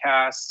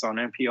podcasts on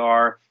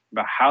NPR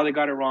about how they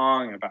got it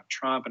wrong, about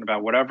Trump and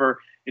about whatever.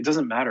 It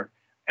doesn't matter.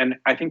 And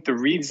I think the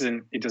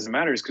reason it doesn't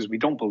matter is because we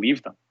don't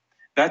believe them.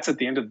 That's, at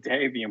the end of the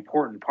day, the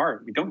important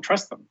part. We don't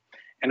trust them.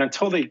 And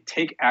until they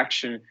take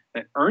action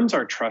that earns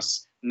our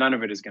trust, none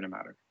of it is going to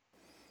matter.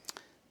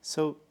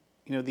 So,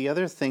 the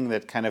other thing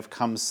that kind of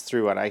comes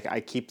through, and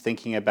I keep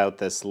thinking about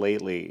this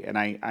lately, and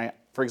I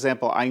for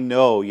example, I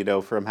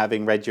know, from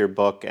having read your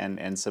book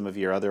and some of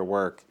your other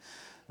work,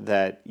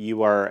 that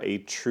you are a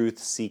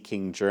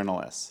truth-seeking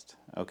journalist,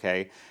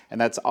 okay? And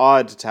that's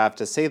odd to have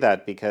to say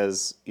that,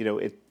 because,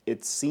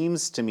 it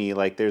seems to me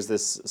like there's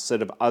this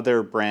sort of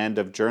other brand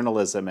of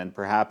journalism, and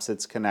perhaps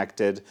it's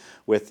connected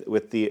with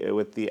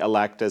the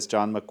elect, as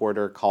John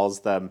McWhorter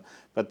calls them.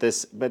 But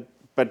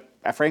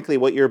frankly,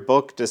 what your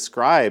book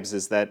describes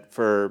is that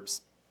for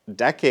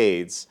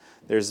decades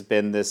there's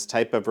been this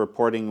type of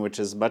reporting which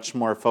is much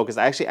more focused.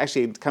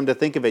 Actually, come to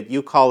think of it,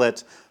 you call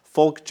it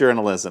folk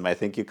journalism. I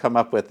think you come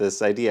up with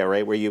this idea,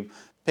 right, where you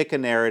pick a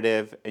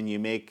narrative and you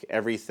make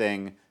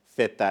everything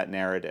fit that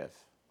narrative,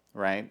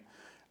 right?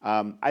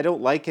 I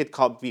don't like it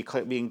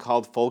being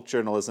called folk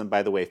journalism,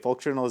 by the way.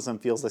 Folk journalism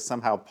feels like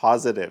somehow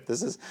positive.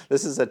 This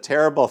is a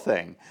terrible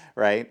thing,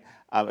 right?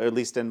 or at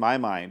least in my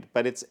mind.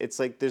 But it's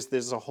like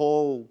there's a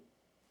whole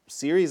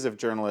series of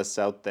journalists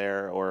out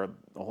there, or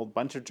a whole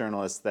bunch of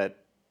journalists that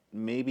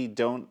maybe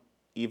don't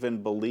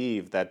even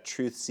believe that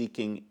truth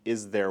seeking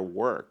is their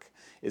work.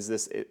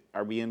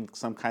 Are we in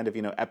some kind of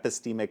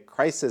epistemic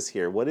crisis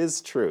here? What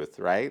is truth,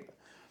 right?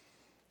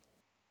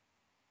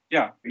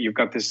 Yeah, you've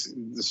got this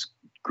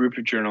group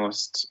of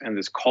journalists and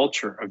this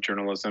culture of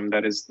journalism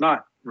that is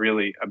not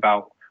really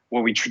about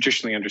what we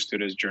traditionally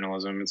understood as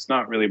journalism. It's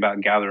not really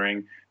about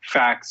gathering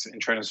facts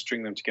and trying to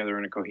string them together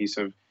in a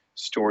cohesive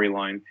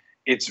storyline.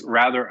 It's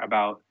rather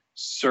about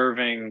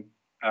serving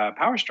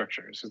power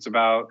structures. It's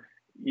about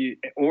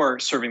or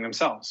serving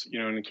themselves.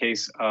 In the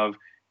case of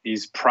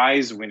these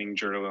prize-winning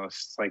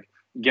journalists, like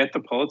get the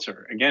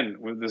Pulitzer. Again,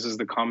 this is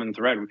the common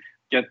thread.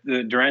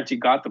 Durante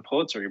got the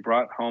Pulitzer. He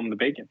brought home the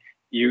bacon.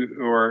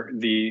 Or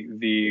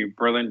the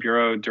Berlin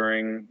Bureau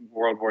during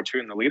World War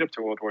II and the lead up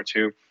to World War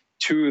II,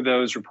 two of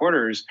those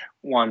reporters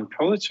won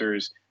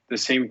Pulitzers. The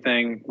same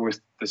thing with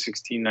the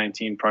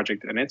 1619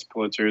 Project and its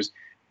Pulitzers.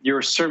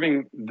 You're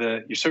serving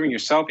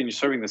yourself and you're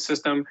serving the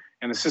system,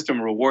 and the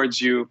system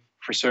rewards you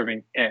for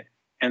serving it,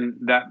 and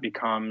that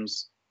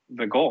becomes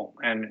the goal.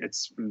 And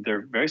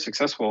they're very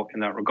successful in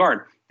that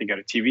regard. They get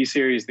a TV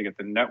series, they get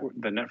the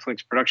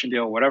Netflix production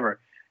deal, whatever.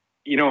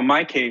 In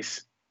my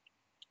case,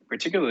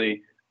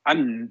 particularly,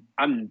 I'm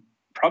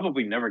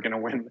probably never going to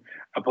win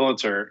a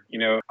Pulitzer.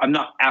 I'm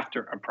not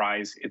after a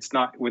prize. It's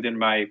not within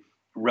my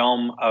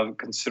realm of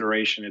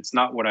consideration. It's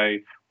not what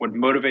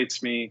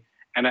motivates me.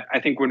 And I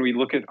think when we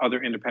look at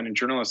other independent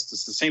journalists,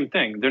 it's the same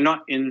thing. They're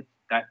not in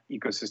that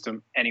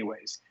ecosystem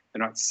anyways.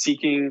 They're not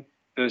seeking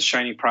those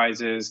shiny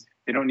prizes.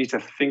 They don't need to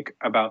think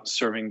about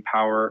serving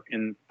power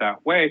in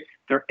that way.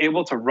 They're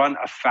able to run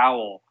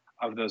afoul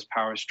of those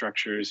power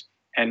structures.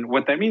 And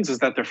what that means is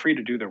that they're free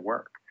to do their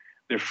work.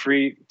 They're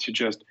free to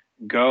just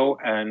go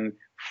and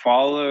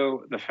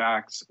follow the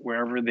facts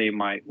wherever they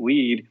might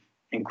lead,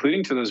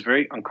 including to those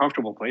very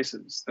uncomfortable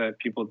places that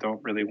people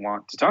don't really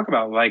want to talk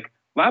about, like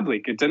lab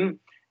leak.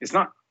 It's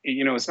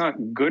not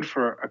good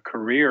for a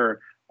career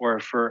or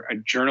for a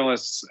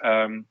journalist's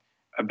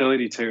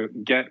ability to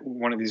get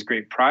one of these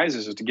great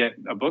prizes or to get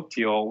a book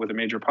deal with a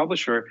major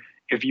publisher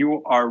if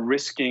you are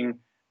risking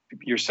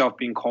yourself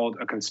being called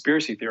a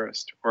conspiracy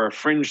theorist or a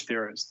fringe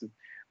theorist.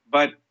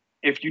 But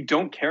if you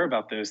don't care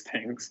about those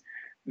things,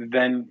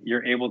 then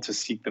you're able to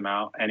seek them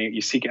out, and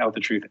you seek out the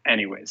truth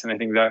anyways. And I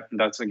think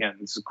that's again,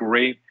 this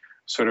great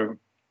sort of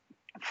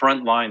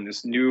front line,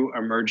 this new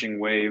emerging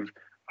wave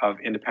of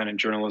independent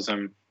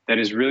journalism that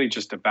is really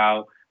just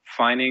about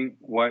finding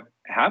what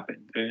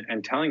happened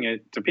and telling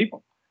it to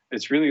people.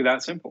 It's really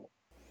that simple.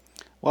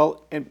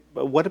 Well, and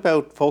what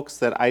about folks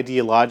that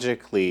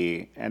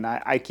ideologically, and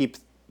I keep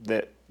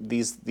that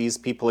these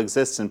people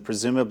exist, and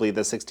presumably the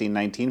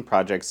 1619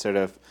 Project sort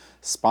of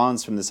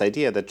spawns from this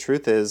idea that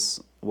truth is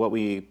what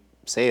we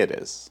say it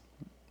is.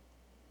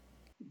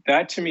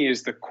 That to me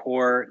is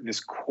this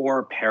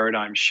core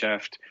paradigm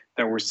shift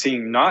that we're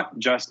seeing not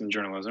just in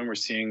journalism, we're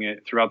seeing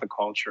it throughout the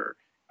culture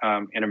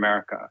in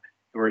America.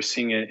 We're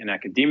seeing it in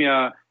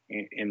academia,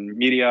 in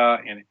media,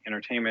 and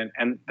entertainment.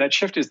 And that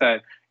shift is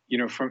that,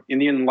 in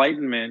the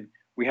Enlightenment,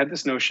 we had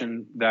this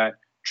notion that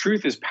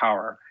truth is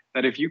power,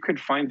 that if you could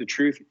find the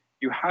truth,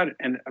 you had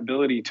an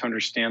ability to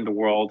understand the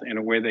world in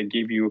a way that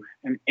gave you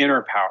an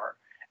inner power.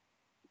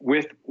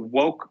 With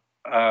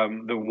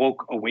the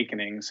woke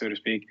awakening, so to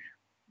speak,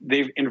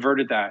 they've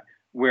inverted that,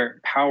 where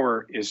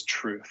power is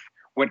truth.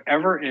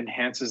 Whatever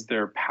enhances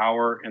their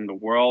power in the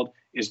world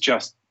is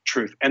just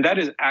truth. And that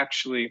is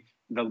actually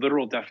the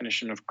literal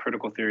definition of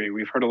critical theory.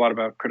 We've heard a lot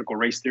about critical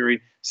race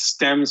theory,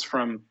 stems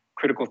from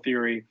critical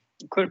theory.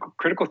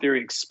 Critical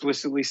theory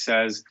explicitly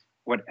says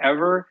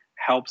whatever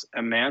helps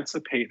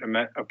emancipate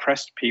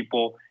oppressed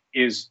people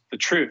is the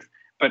truth.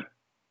 But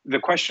the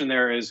question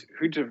there is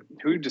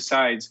who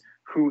decides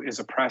who is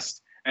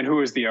oppressed and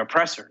who is the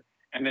oppressor?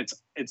 And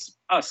it's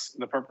us,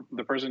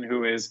 the person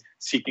who is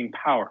seeking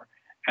power.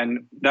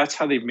 And that's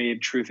how they've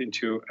made truth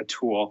into a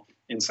tool,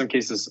 in some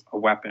cases a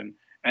weapon.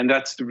 And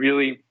that's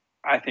really,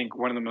 I think,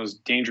 one of the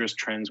most dangerous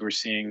trends we're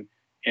seeing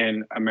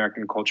in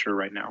American culture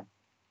right now.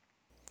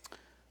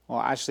 Well,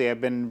 Ashley,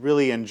 I've been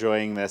really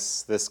enjoying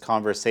this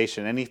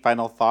conversation. Any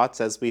final thoughts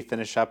as we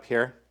finish up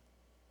here?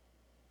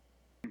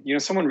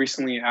 Someone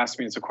recently asked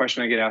me, it's a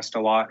question I get asked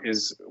a lot,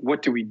 is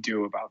what do we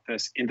do about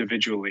this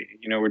individually?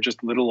 We're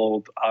just little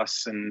old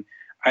us. And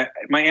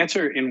my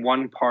answer in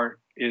one part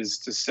is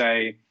to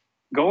say,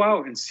 go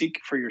out and seek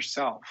for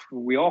yourself.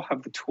 We all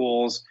have the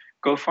tools.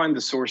 Go find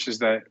the sources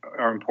that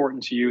are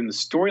important to you and the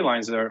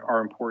storylines that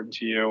are important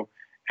to you,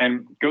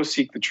 and go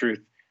seek the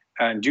truth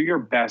and do your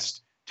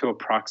best to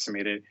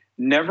approximate it.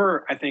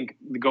 Never, I think,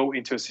 go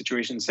into a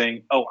situation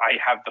saying, oh, I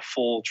have the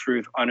full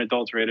truth,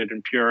 unadulterated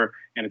and pure,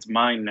 and it's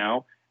mine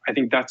now. I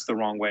think that's the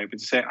wrong way. But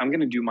to say, I'm going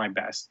to do my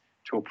best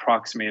to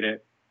approximate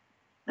it.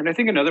 And I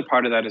think another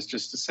part of that is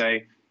just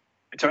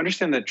to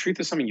understand that truth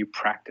is something you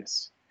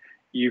practice.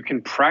 You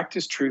can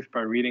practice truth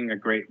by reading a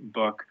great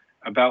book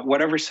about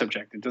whatever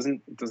subject. It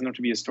doesn't have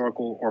to be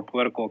historical or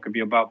political. It could be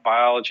about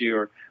biology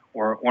or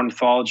or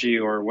ornithology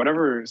or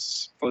whatever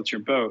floats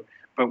your boat.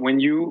 But when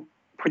you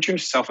put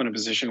yourself in a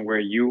position where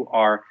you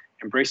are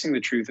embracing the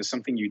truth as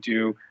something you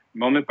do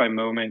moment by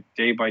moment,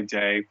 day by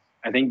day,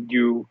 I think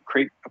you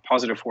create a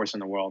positive force in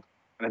the world.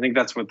 And I think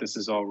that's what this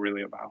is all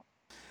really about.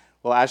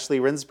 Well, Ashley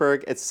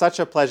Rindsberg, it's such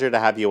a pleasure to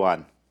have you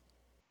on.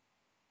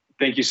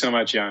 Thank you so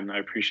much, Jan. I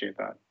appreciate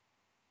that.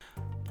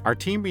 Our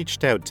team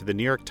reached out to the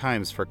New York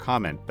Times for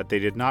comment, but they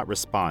did not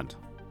respond.